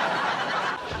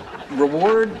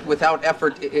 Reward without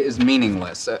effort is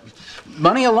meaningless.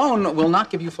 Money alone will not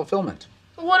give you fulfillment.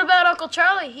 But what about Uncle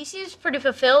Charlie? He seems pretty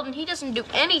fulfilled and he doesn't do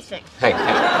anything. Hey,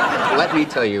 let me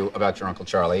tell you about your Uncle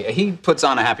Charlie. He puts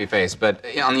on a happy face, but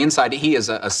on the inside, he is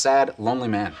a sad, lonely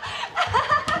man.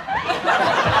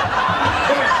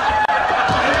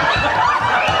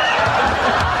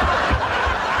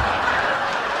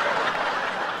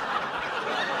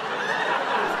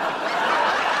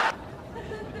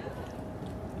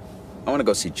 I want to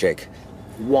go see Jake.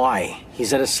 Why?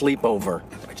 He's at a sleepover.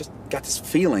 I just got this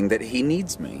feeling that he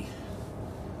needs me.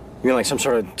 You mean like some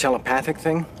sort of telepathic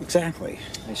thing? Exactly.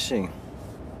 I see.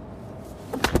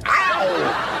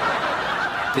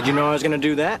 Ow! Did you know I was going to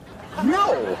do that?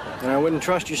 No! Then I wouldn't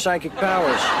trust your psychic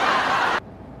powers.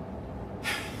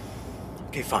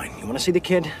 Okay, fine. You want to see the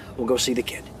kid? We'll go see the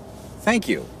kid. Thank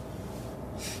you.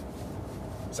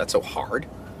 Is that so hard?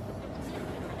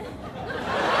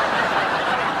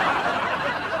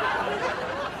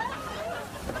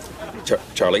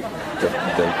 Charlie,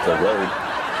 the road.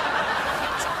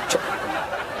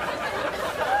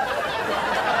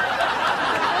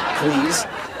 Please.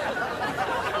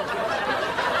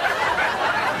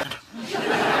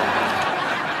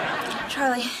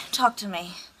 Charlie, talk to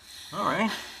me. All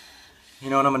right. You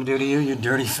know what I'm gonna do to you, you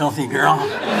dirty, filthy girl? No,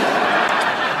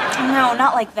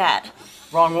 not like that.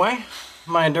 Wrong way?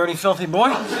 Am I a dirty, filthy boy?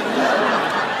 No,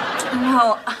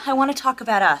 I want to talk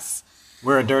about us.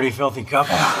 We're a dirty, filthy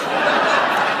couple.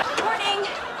 Morning.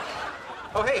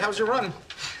 Oh, hey, how's your run?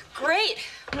 Great.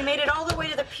 We made it all the way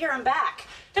to the pier and back.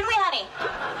 Didn't we, honey?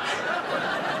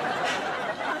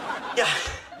 Yeah.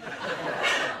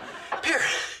 Pier.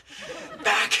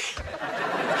 Back.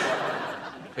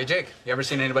 Hey, Jake, you ever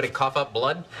seen anybody cough up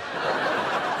blood?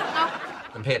 No.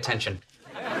 Then pay attention.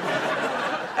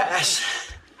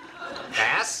 Ass.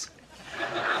 Ass?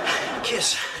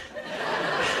 Kiss.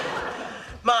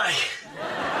 My.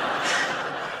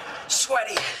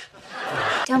 Sweaty.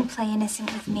 Don't play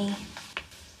innocent with me.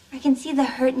 I can see the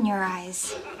hurt in your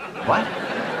eyes. What?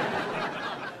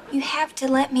 You have to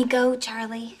let me go,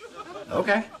 Charlie.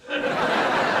 Okay.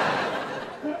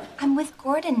 I'm with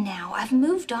Gordon now. I've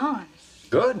moved on.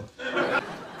 Good. Oh,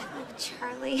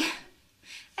 Charlie,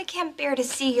 I can't bear to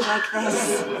see you like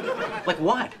this. Like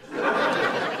what?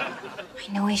 I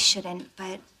know I shouldn't,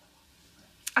 but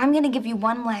I'm gonna give you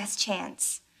one last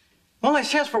chance. One last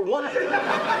chance for what? You're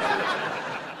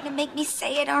gonna make me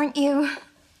say it, aren't you?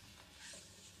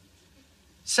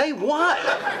 Say what?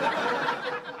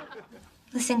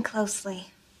 Listen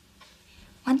closely.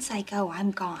 Once I go,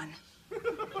 I'm gone.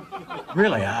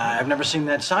 Really? I've never seen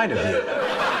that side of you.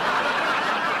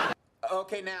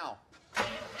 Okay, now.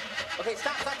 Okay,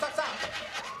 stop.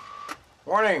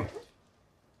 Morning.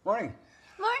 Morning.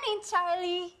 Morning,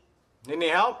 Charlie. Need any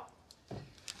help?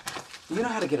 You know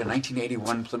how to get a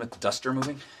 1981 Plymouth Duster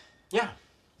moving? Yeah.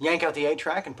 Yank out the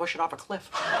 8-track and push it off a cliff.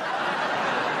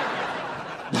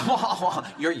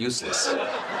 You're useless.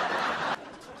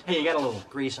 Hey, you got a little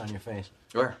grease on your face.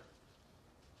 Where?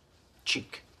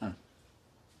 Cheek. Huh.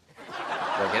 Do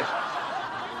I get it?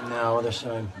 No, other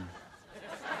side.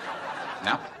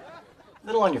 Now?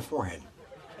 Little on your forehead.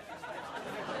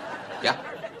 Yeah.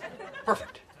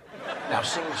 Perfect. Now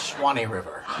sing Swanee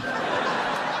River.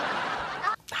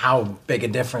 How big a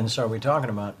difference are we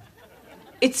talking about?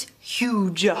 It's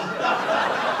huge. Really?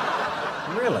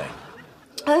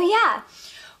 Oh, yeah.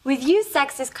 With you,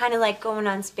 sex is kind of like going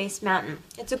on Space Mountain.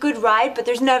 It's a good ride, but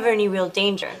there's never any real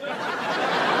danger.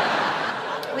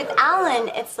 With Alan,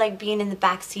 it's like being in the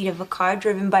back seat of a car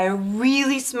driven by a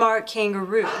really smart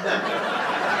kangaroo.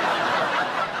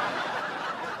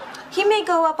 He may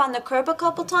go up on the curb a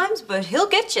couple times, but he'll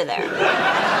get you there.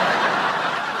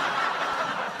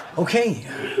 Okay.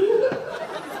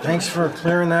 Thanks for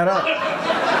clearing that up.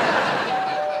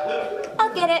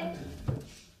 I'll get it.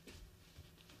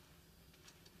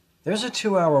 There's a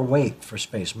 2-hour wait for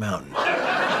Space Mountain.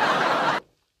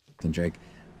 And Jake,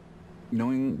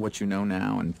 knowing what you know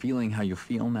now and feeling how you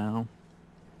feel now,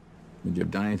 would you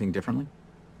have done anything differently?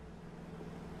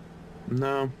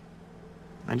 No.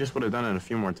 I just would have done it a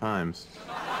few more times.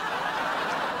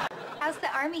 How's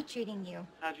the army treating you?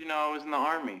 How'd you know I was in the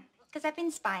army? Because I've been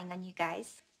spying on you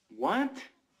guys. What?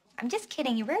 I'm just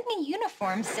kidding. You're wearing a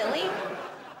uniform, silly.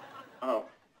 Oh,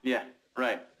 yeah,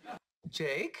 right.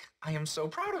 Jake, I am so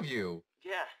proud of you.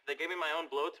 Yeah, they gave me my own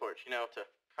blowtorch, you know, to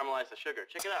caramelize the sugar.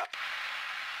 Check it out.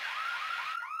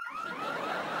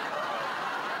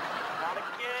 Not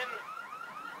again.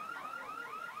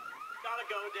 Gotta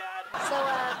go, Dad. So,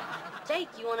 Jake,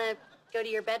 you want to go to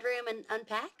your bedroom and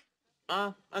unpack?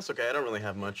 That's okay. I don't really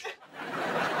have much.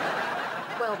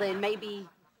 Well, then maybe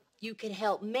you could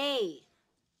help me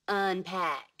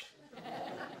unpack.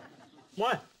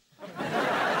 What?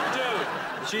 Dude,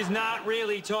 she's not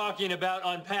really talking about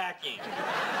unpacking.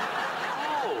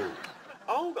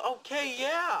 Oh, okay,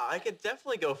 yeah. I could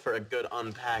definitely go for a good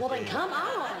unpacking. Well, then come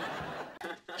on.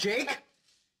 Jake?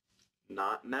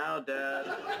 Not now,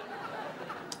 Dad.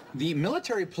 The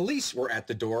military police were at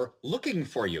the door looking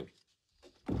for you.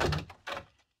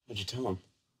 What'd you tell them?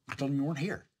 I told them you weren't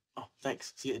here. Oh,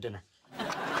 thanks. See you at dinner.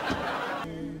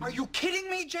 Are you kidding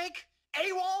me, Jake?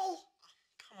 AWOL?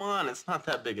 Come on, it's not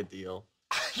that big a deal.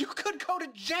 You could go to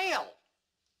jail.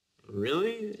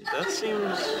 Really? That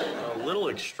seems a little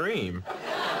extreme.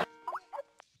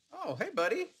 Oh, hey,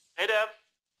 buddy. Hey, Deb.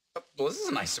 Well, this is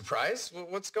a nice surprise.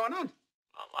 What's going on?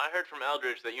 I heard from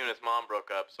Eldridge that you and his mom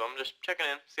broke up, so I'm just checking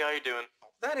in, see how you're doing.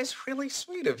 That is really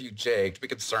sweet of you, Jake, to be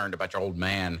concerned about your old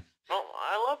man. Well,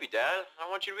 I love you, Dad. I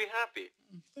want you to be happy.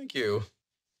 Thank you.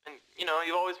 And, you know,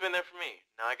 you've always been there for me.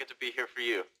 Now I get to be here for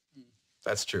you.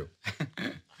 That's true.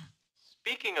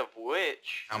 Speaking of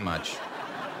which... How much?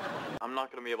 I'm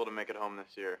not going to be able to make it home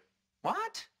this year.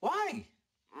 What? Why?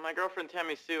 My girlfriend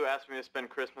Tammy Sue asked me to spend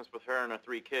Christmas with her and her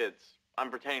 3 kids. I'm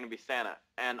pretending to be Santa,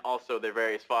 and also their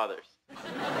various fathers.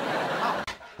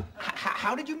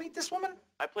 How did you meet this woman?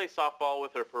 I play softball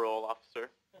with her parole officer.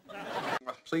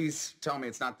 Please tell me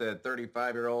it's not the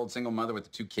 35-year-old single mother with the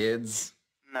 2 kids.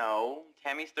 No,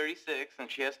 Tammy's 36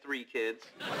 and she has 3 kids.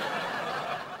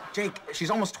 Jake, she's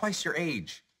almost twice your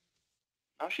age.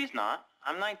 No, she's not.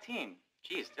 I'm 19.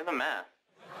 Jeez, do the math.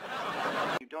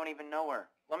 You don't even know her.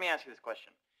 Let me ask you this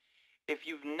question. If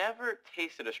you've never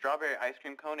tasted a strawberry ice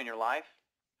cream cone in your life,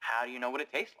 how do you know what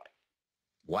it tastes like?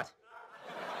 What?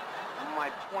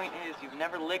 My point is, you've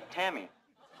never licked Tammy.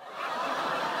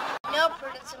 Nope,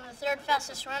 Prudence. I'm the 3rd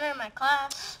fastest runner in my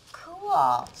class.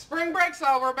 Cool. Spring break's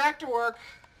over. Back to work.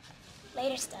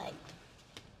 Later, Stud.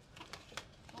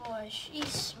 Boy, she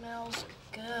smells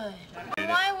good.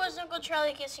 Why was Uncle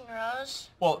Charlie kissing Rose?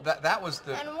 Well, that was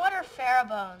the... And what are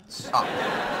pheromones? Oh,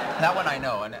 that one I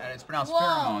know, and it's pronounced Whoa.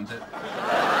 pheromones.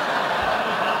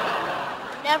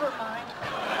 Never mind.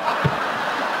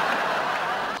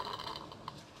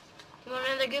 You want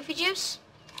another Goofy Juice?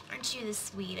 Aren't you the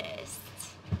sweetest?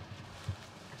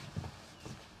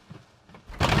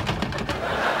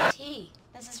 T.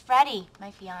 This is Freddie,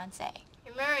 my fiance.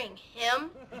 You're marrying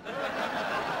him?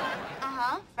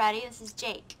 Uh-huh. Freddie, this is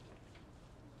Jake.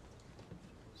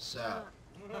 So...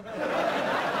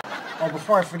 Oh,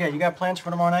 before I forget, you got plans for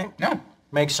tomorrow night? No.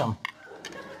 Make some.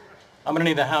 I'm gonna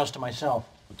need the house to myself.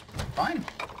 Fine.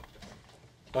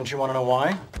 Don't you want to know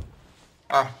why?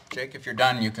 Jake, if you're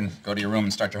done, you can go to your room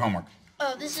and start your homework.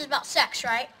 Oh, this is about sex,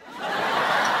 right?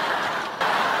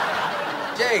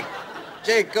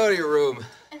 Jake, go to your room.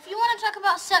 If you want to talk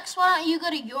about sex, why don't you go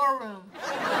to your room?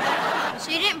 So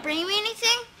you didn't bring me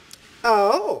anything?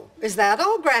 Oh, is that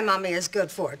all Grandmommy is good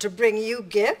for? To bring you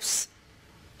gifts?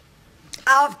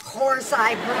 Of course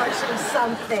I brought you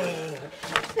something.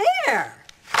 There.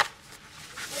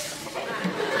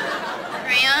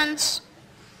 Crayons?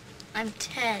 I'm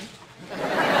 10.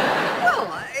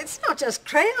 Well, it's not just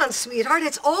crayons, sweetheart.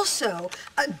 It's also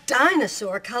a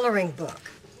dinosaur coloring book.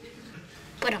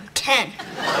 But I'm 10.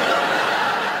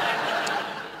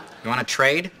 You want to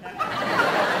trade? No,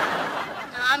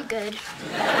 I'm good.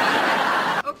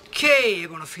 Okay, you're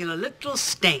gonna feel a little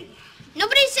sting.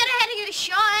 Nobody said I had to get a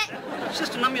shot. It's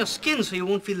just to numb your skin so you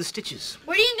won't feel the stitches.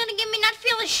 What are you gonna give me not to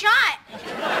feel a shot?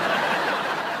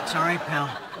 It's all right, pal.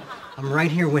 I'm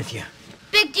right here with you.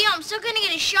 Big deal, I'm still gonna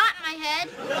get a shot in my head.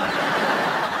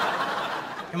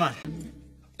 Come on. Hey!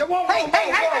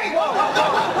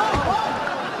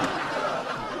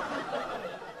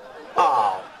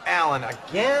 Oh, Alan,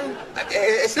 again?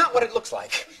 It's not what it looks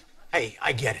like. Hey,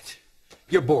 I get it.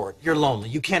 You're bored. You're lonely.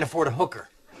 You can't afford a hooker.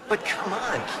 But come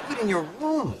on, keep it in your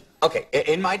room. Okay,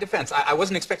 in my defense, I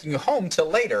wasn't expecting you home till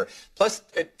later. Plus,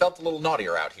 it felt a little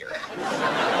naughtier out here.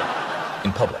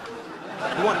 In public.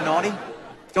 You want naughty?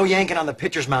 Go yanking on the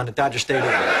pitcher's mound at Dodger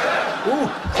Stadium. Ooh,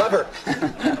 clever.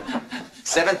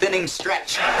 7th inning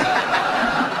stretch.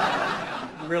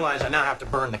 You realize I now have to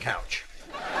burn the couch.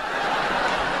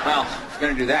 Well, if you're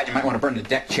gonna do that, you might want to burn the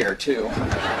deck chair, too.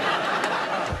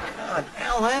 God,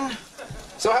 Alan.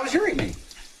 So how was your evening?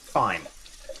 Fine.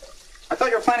 I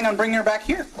thought you were planning on bringing her back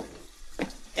here.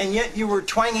 And yet you were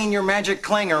twanging your magic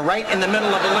clanger right in the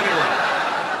middle of the living room.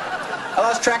 I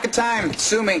lost track of time.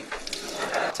 Sue me.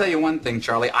 I'll tell you one thing,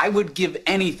 Charlie. I would give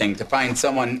anything to find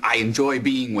someone I enjoy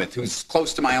being with, who's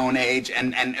close to my own age,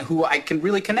 and who I can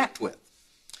really connect with.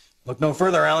 Look no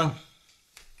further, Alan.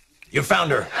 You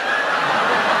found her.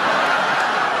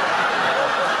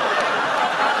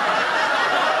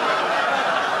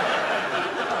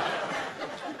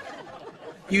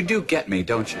 You do get me,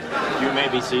 don't you? You may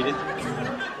be seated.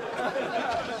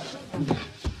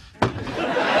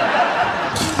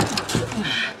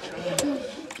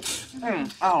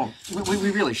 Oh, we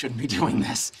really shouldn't be doing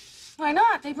this. Why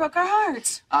not? They broke our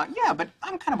hearts. Yeah, but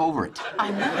I'm kind of over it.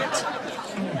 I'm not.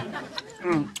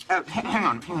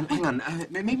 Hang on.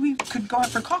 Maybe we could go out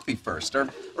for coffee first, or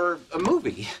a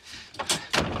movie.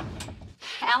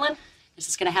 Alan, is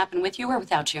this going to happen with you or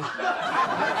without you?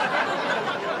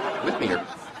 With me, or...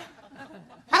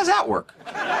 How's that work?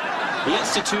 The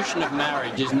institution of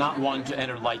marriage is not one to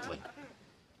enter lightly.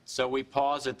 So we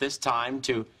pause at this time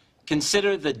to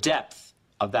consider the depth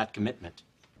of that commitment.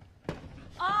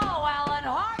 Oh, Alan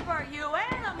Harper, you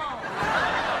animal!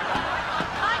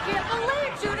 I can't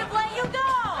believe Judith let you go!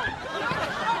 Oh,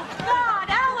 God,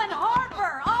 Alan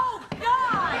Harper! Oh,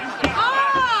 God!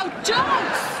 Oh,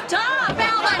 don't stop,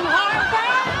 Alan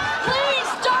Harper! Please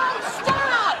don't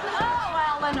stop! Oh,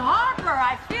 Alan Harper,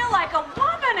 I feel like a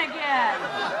woman again!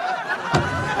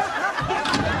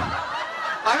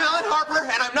 I'm Alan Harper,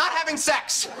 and I'm not having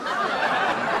sex!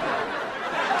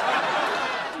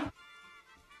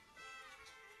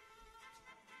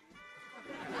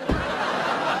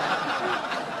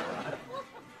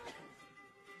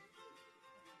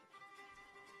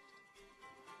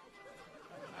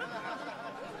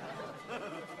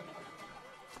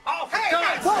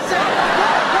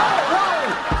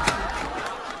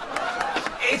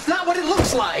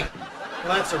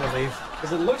 that's a relief.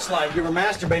 Because it looks like you were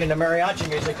masturbating to mariachi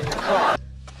music in your car.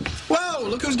 Whoa,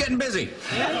 look who's getting busy.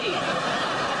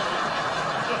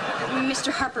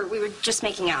 Mr. Harper, we were just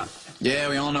making out. Yeah,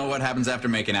 we all know what happens after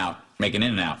making out. Making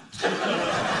in and out.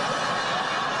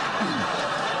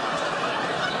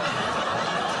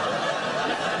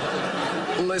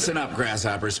 Listen up,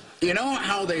 grasshoppers. You know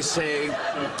how they say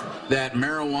that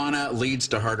marijuana leads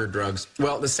to harder drugs?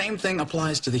 Well, the same thing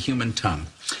applies to the human tongue.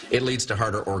 It leads to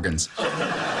harder organs.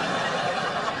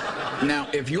 Now,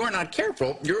 if you are not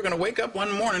careful, you're going to wake up one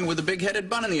morning with a big-headed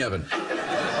bun in the oven.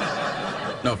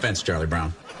 No offense, Charlie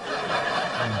Brown.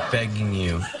 I'm begging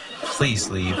you. Please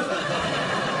leave.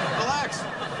 Relax.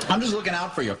 I'm just looking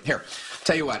out for you. Here,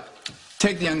 tell you what.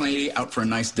 Take the young lady out for a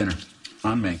nice dinner.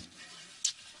 On me.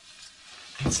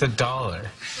 It's $1.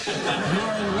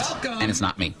 You're welcome. And it's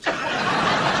not me.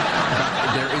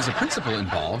 But there is a principle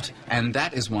involved, and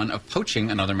that is one of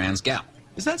poaching another man's gal.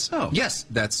 Is that so? Yes,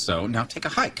 that's so. Now take a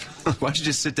hike. Why don't you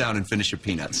just sit down and finish your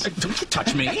peanuts? Don't you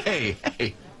touch me. Hey,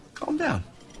 calm down.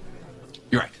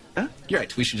 You're right. Huh? You're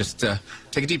right. We should just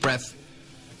take a deep breath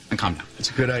and calm down. It's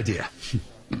a good idea.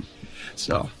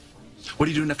 So, what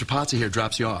are you doing after Potsy here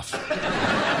drops you off?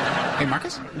 Hey,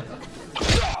 Marcus?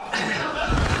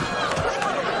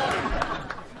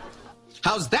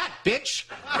 How's that, bitch?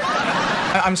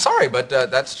 I'm sorry, but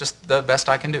that's just the best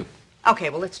I can do.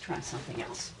 Okay, well, let's try something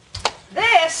else.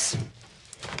 This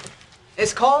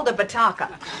is called a bataka.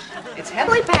 It's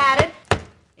heavily padded.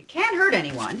 It can't hurt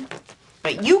anyone,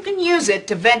 but you can use it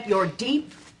to vent your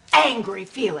deep, angry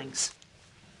feelings.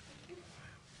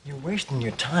 You're wasting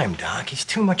your time, Doc. He's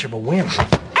too much of a wimp.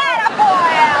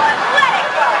 Attaboy, Alan! Let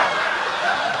it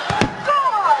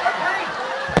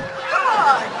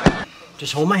go! Good!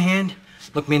 Just hold my hand.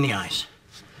 Look me in the eyes.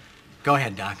 Go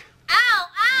ahead, Doc. Ow,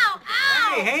 ow,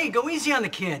 ow! Hey, go easy on the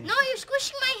kid. No, you're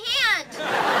squishing my hand.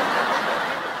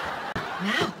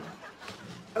 Now,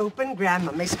 open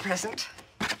Grandmommy's present.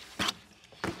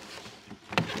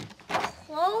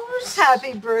 Clothes?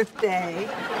 Happy birthday.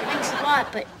 Thanks a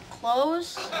lot, but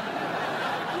clothes?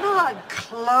 Not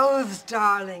clothes,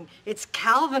 darling. It's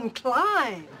Calvin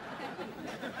Klein.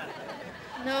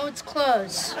 No, it's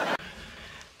clothes.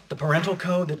 The parental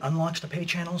code that unlocks the pay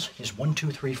channels is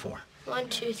 1234. 1,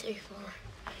 2, 3, 4.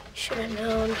 Should have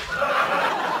known.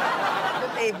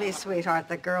 Believe me, sweetheart,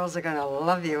 the girls are gonna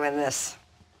love you in this.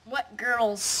 What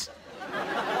girls?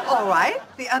 All right,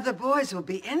 the other boys will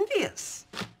be envious.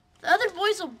 The other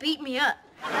boys will beat me up.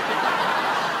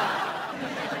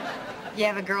 You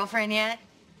have a girlfriend yet?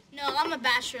 No, I'm a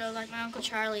bachelor like my Uncle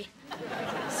Charlie.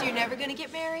 So you're never gonna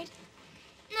get married?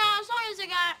 No, as long as I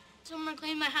got someone to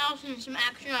clean my house and some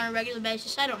action on a regular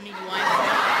basis, I don't need a wife.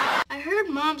 I heard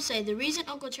Mom say the reason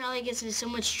Uncle Charlie gets into so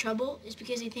much trouble is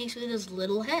because he thinks with his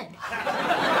little head.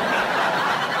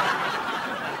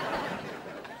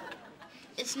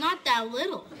 It's not that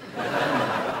little.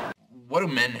 What do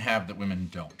men have that women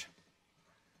don't?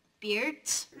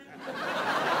 Beards?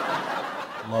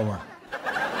 Lower.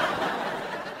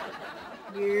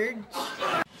 Beards?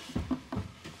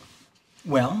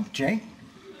 Well, Jay,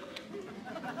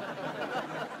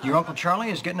 your Uncle Charlie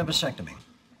is getting a vasectomy.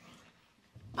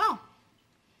 Oh.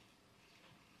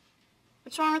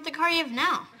 What's wrong with the car you have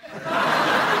now?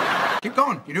 Keep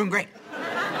going. You're doing great.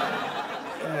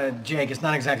 Jake, it's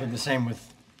not exactly the same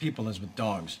with people as with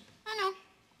dogs. I know.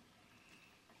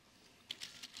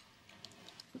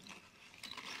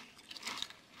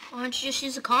 Why don't you just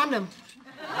use a condom?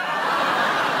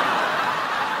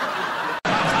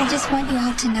 I just want you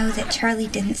all to know that Charlie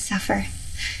didn't suffer.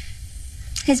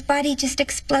 His body just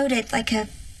exploded like a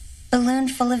balloon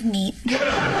full of meat. Thank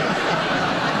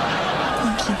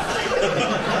you.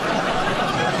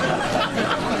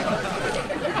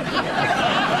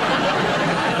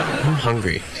 I'm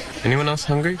hungry. Anyone else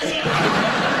hungry?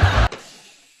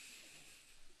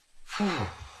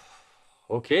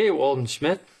 Okay, Walden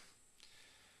Schmidt.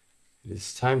 It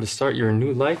is time to start your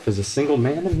new life as a single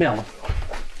man in Mel.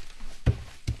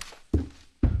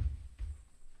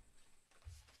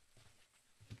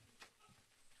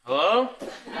 Hello?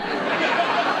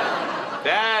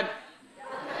 Dad?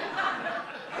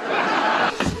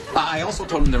 I also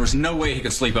told him there was no way he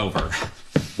could sleep over.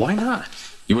 Why not?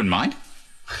 You wouldn't mind?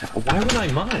 Why would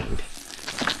I mind?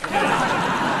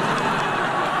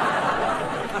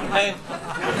 Hey.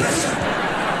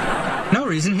 No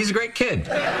reason. He's a great kid.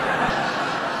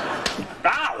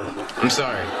 I'm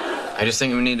sorry. I just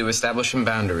think we need to establish some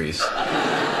boundaries.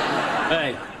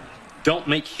 Hey, don't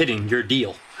make hitting your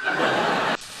deal.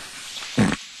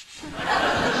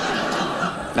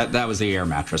 That was the air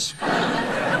mattress.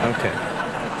 Okay.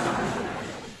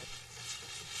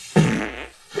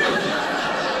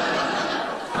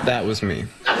 That was me.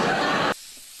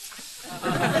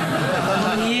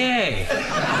 Yay!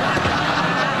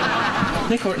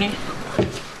 Hey, Courtney.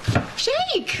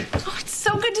 Jake! Oh, it's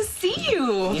so good to see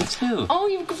you. You too. Oh,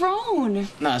 you've grown.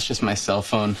 No, it's just my cell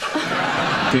phone.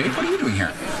 Dave, what are you doing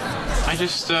here? I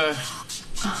just,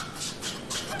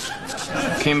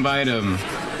 came by to...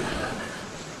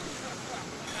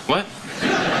 What?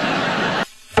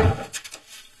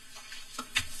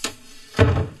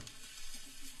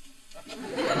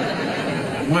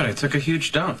 What? I took a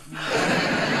huge dump.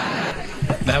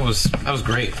 That was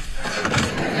great.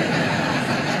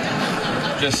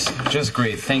 Just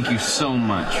great. Thank you so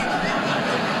much.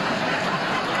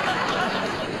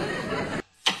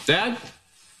 Dad?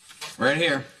 Right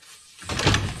here.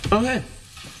 Oh, hey.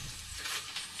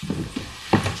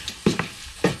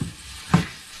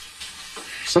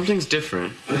 Something's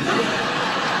different.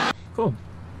 Cool.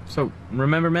 So,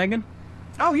 remember Megan?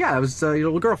 Oh, yeah, it was your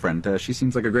little girlfriend. She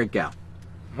seems like a great gal.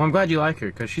 Well, I'm glad you like her,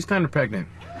 because she's kind of pregnant.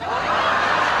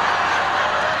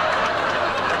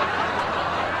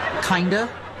 Kinda?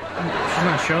 She's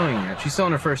not showing yet. She's still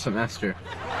in her first semester.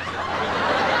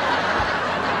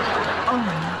 Oh,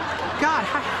 my God.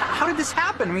 How did this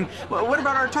happen? I mean, what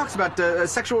about our talks about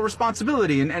sexual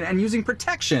responsibility and using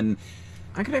protection?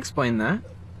 I can explain that.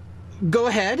 Go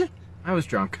ahead. I was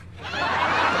drunk.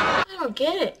 I don't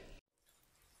get it.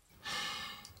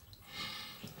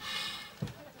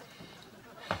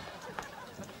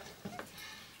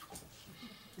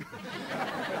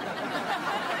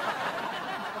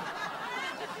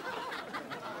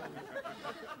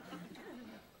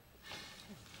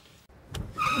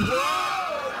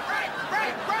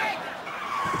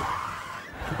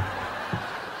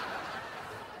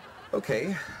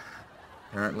 Okay.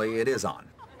 Apparently it is on.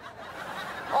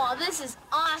 Oh, this is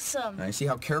awesome. Now, you see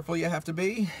how careful you have to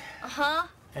be? Uh-huh.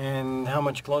 And how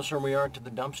much closer we are to the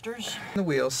dumpsters? The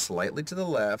wheel slightly to the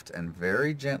left and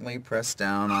very gently press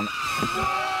down on...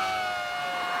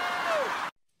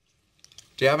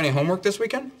 Do you have any homework this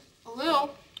weekend? A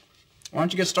little, Why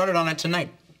don't you get started on it tonight?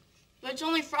 but it's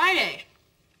only Friday.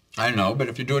 I know, but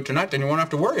if you do it tonight, then you won't have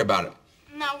to worry about it.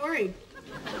 I'm not worried.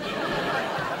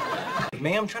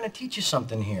 Ma'am, I'm trying to teach you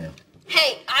something here.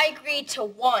 Hey, I agreed to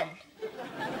 1.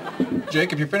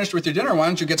 Jake, if you're finished with your dinner, why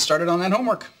don't you get started on that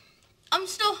homework? I'm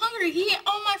still hungry. He ate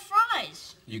all my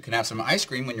fries. You can have some ice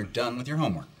cream when you're done with your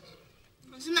homework.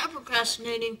 Isn't that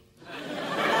procrastinating?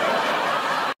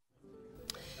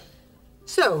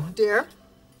 So, dear,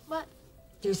 What?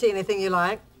 do you see anything you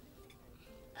like?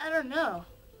 I don't know.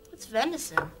 What's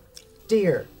venison?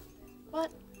 Deer.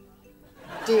 What?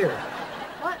 Deer.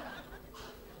 What?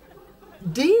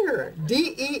 Deer.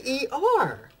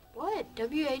 D-E-E-R. What?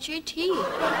 W-H-A-T.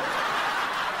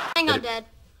 Hang on, Dad.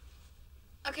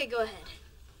 Okay, go ahead.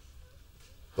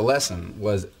 The lesson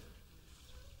was...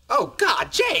 Oh,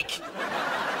 God, Jake!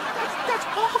 That's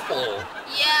awful.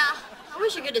 Yeah, I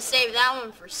wish I could have saved that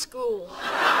one for school.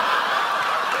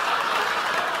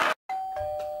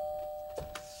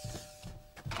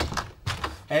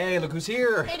 Hey, look who's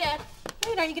here. Hey, Dad.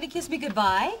 Wait, are you gonna kiss me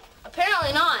goodbye?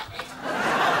 Apparently not.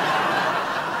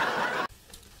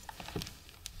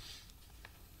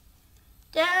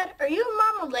 Dad, are you and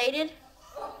Mom related?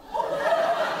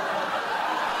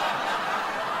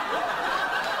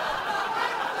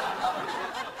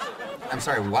 I'm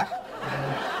sorry, what?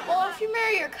 Well, if you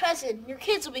marry your cousin, your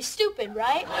kids will be stupid,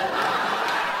 right?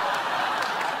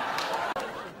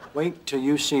 Wait till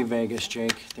you see Vegas,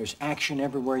 Jake. There's action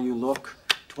everywhere you look.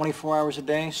 24 hours a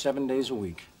day, 7 days a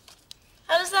week.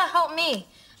 How does that help me?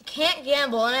 I can't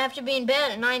gamble and I have to be in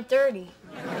bed at 9:30.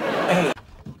 Hey.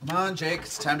 Come on, Jake.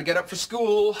 It's time to get up for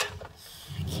school.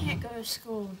 I can't go to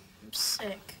school. I'm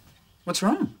sick. What's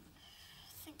wrong?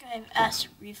 I think I have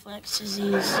acid reflux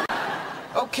disease.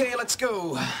 Okay, let's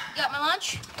go. You got my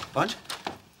lunch? Lunch?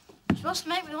 You're supposed to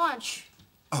make me lunch.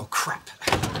 Oh, crap.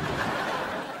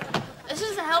 This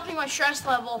isn't helping my stress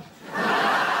level.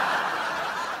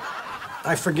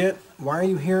 I forget. Why are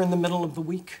you here in the middle of the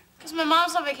week? Because my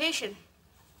mom's on vacation.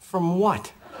 From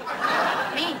what?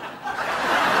 Me.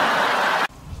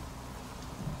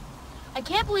 I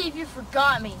can't believe you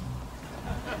forgot me.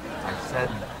 I said,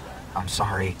 I'm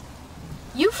sorry.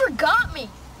 You forgot me.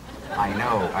 I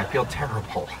know. I feel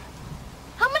terrible.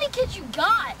 How many kids you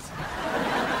got?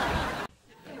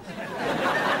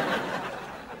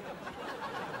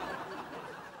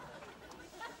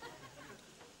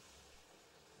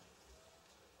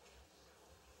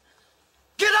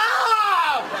 Get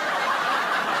up!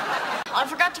 I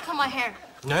forgot to comb my hair.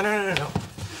 No.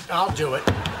 I'll do it.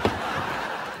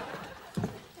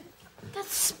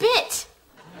 That's spit.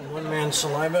 One man's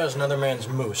saliva is another man's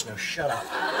moose. Now shut up.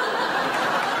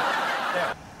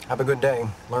 Have a good day.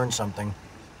 Learn something.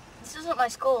 This isn't my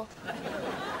school.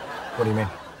 What do you mean?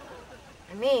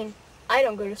 I mean, I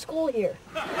don't go to school here.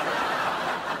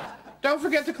 Don't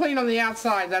forget to clean on the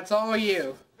outside. That's all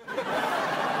you.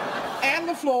 And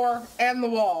the floor and the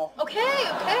wall. Okay,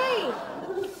 okay.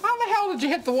 How the hell did you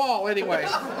hit the wall anyway?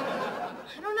 I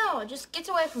don't know. It just gets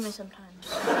away from me sometimes.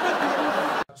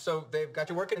 So they've got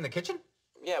you working in the kitchen?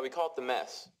 Yeah, we call it the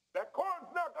mess. That corn's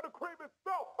not gonna cream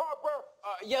itself, Harper!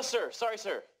 Yes, sir. Sorry,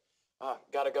 sir.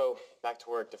 Gotta go back to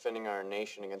work defending our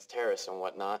nation against terrorists and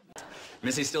whatnot.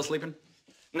 Missy still sleeping?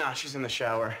 Nah, she's in the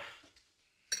shower.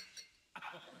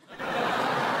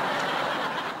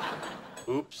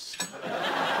 Oops.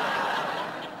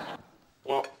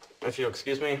 Well, if you'll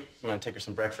excuse me, I'm gonna take her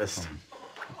some breakfast.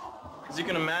 As you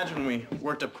can imagine, we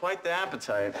worked up quite the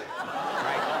appetite.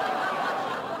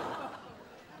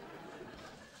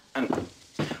 And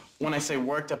when I say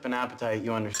worked up an appetite,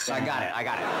 you understand. I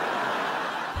got it.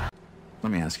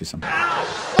 Let me ask you something. Oh,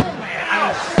 man,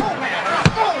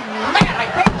 I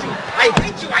hate you! I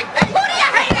hate you! Who do you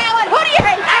hate, Alan? Who do you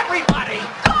hate? Everybody!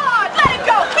 God, let it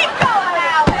go! Keep going,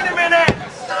 Alan! Wait a minute!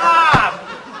 Stop!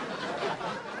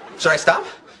 Should I stop?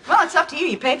 Well, it's up to you.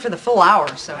 You paid for the full hour,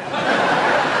 so.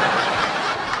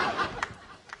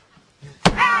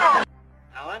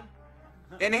 Alan?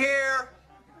 In here!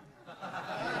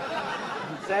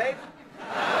 Safe?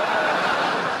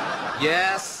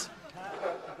 Yes.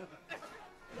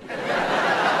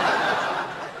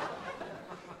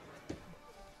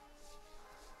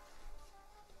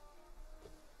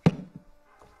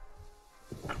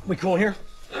 We cool here?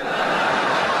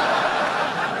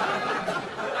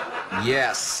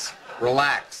 Yes.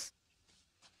 Relax.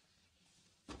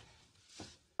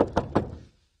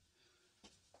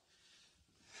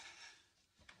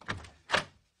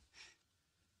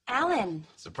 Alan,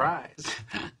 Surprise.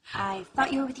 I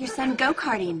thought you were with your son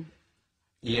go-karting.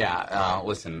 Yeah,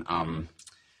 listen,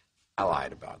 I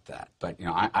lied about that. But, you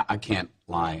know, I can't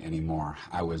lie anymore.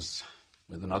 I was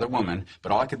with another woman,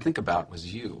 but all I could think about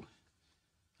was you.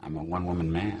 I'm a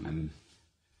one-woman man, and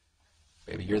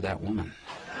baby, you're that woman.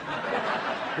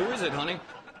 Who is it, honey?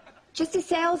 Just a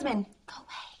salesman. Go away.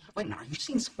 Wait, now, are you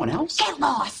seeing someone else? Get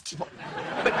lost. But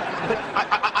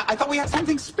I thought we had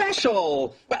something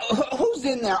special. Well, who's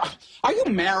in there? Are you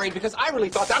married? Because I really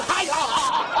thought that. Hey,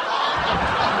 whoa.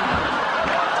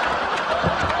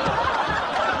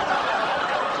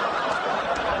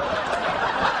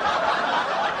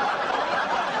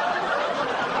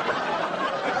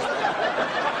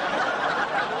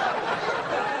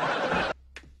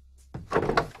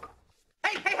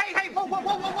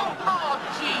 Oh,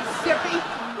 gee, Sippy,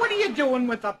 what are you doing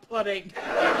with the pudding?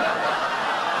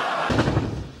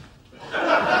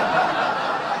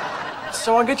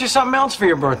 So I'll get you something else for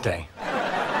your birthday.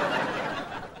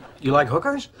 You like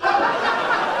hookers?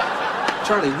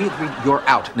 Charlie, we agreed you're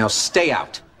out. Now stay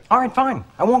out. All right, fine.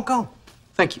 I won't go.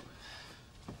 Thank you.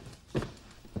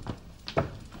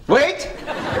 Wait!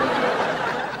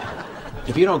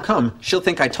 If you don't come, she'll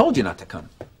think I told you not to come.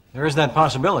 There is that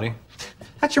possibility.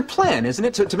 That's your plan, isn't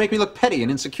it? To make me look petty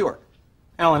and insecure.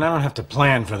 Alan, I don't have to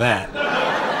plan for that.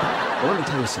 Well, let me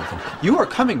tell you something. You are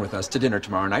coming with us to dinner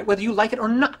tomorrow night, whether you like it or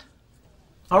not.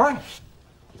 All right.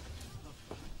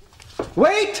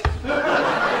 Wait!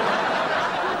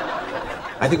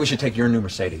 I think we should take your new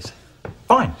Mercedes.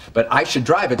 Fine. But I should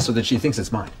drive it so that she thinks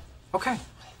it's mine. Okay.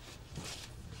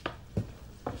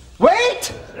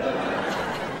 Wait!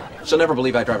 She'll never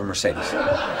believe I drive a Mercedes.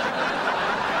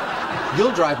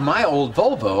 You'll drive my old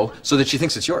Volvo so that she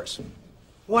thinks it's yours.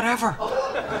 Whatever.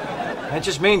 That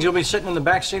just means you'll be sitting in the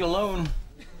back seat alone.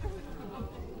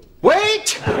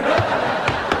 Wait!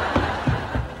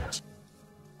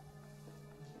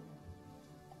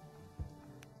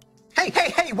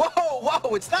 Hey,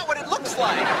 whoa, it's not what it looks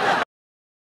like.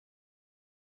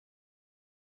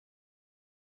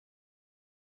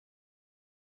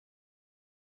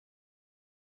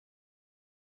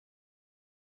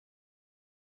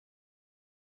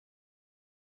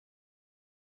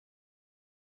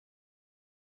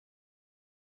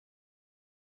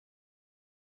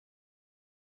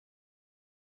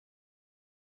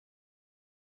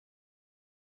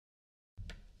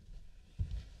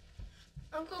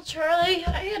 Uncle Charlie,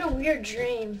 I had a weird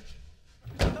dream.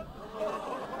 And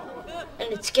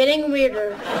it's getting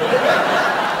weirder.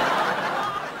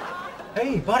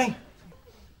 Hey, buddy.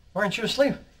 Why aren't you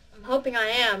asleep? I'm hoping I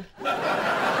am. The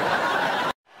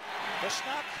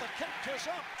snap, the kick is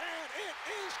up, and it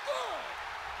is good!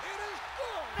 It is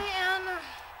good! Man.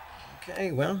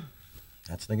 Okay, well,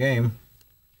 that's the game.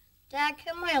 Dad,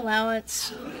 get my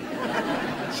allowance.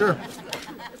 Sure.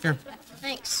 Here.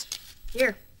 Thanks.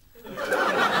 Here.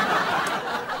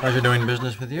 Pleasure doing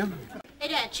business with you. Hey,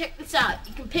 Dad, check this out.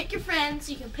 You can pick your friends,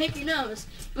 you can pick your nose,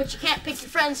 but you can't pick your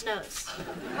friend's nose.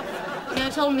 You know who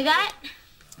told me that?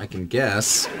 I can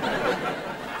guess.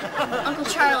 Uncle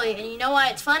Charlie, and you know why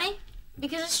it's funny?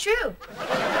 Because it's true.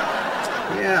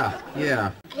 Yeah.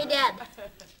 Hey, Dad,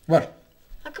 What?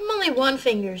 how come only one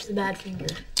finger is the bad finger?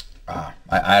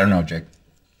 I don't know, Jake.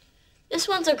 This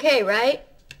one's okay, right?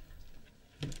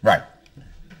 Right.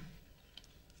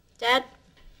 Dad?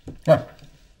 What?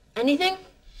 Anything?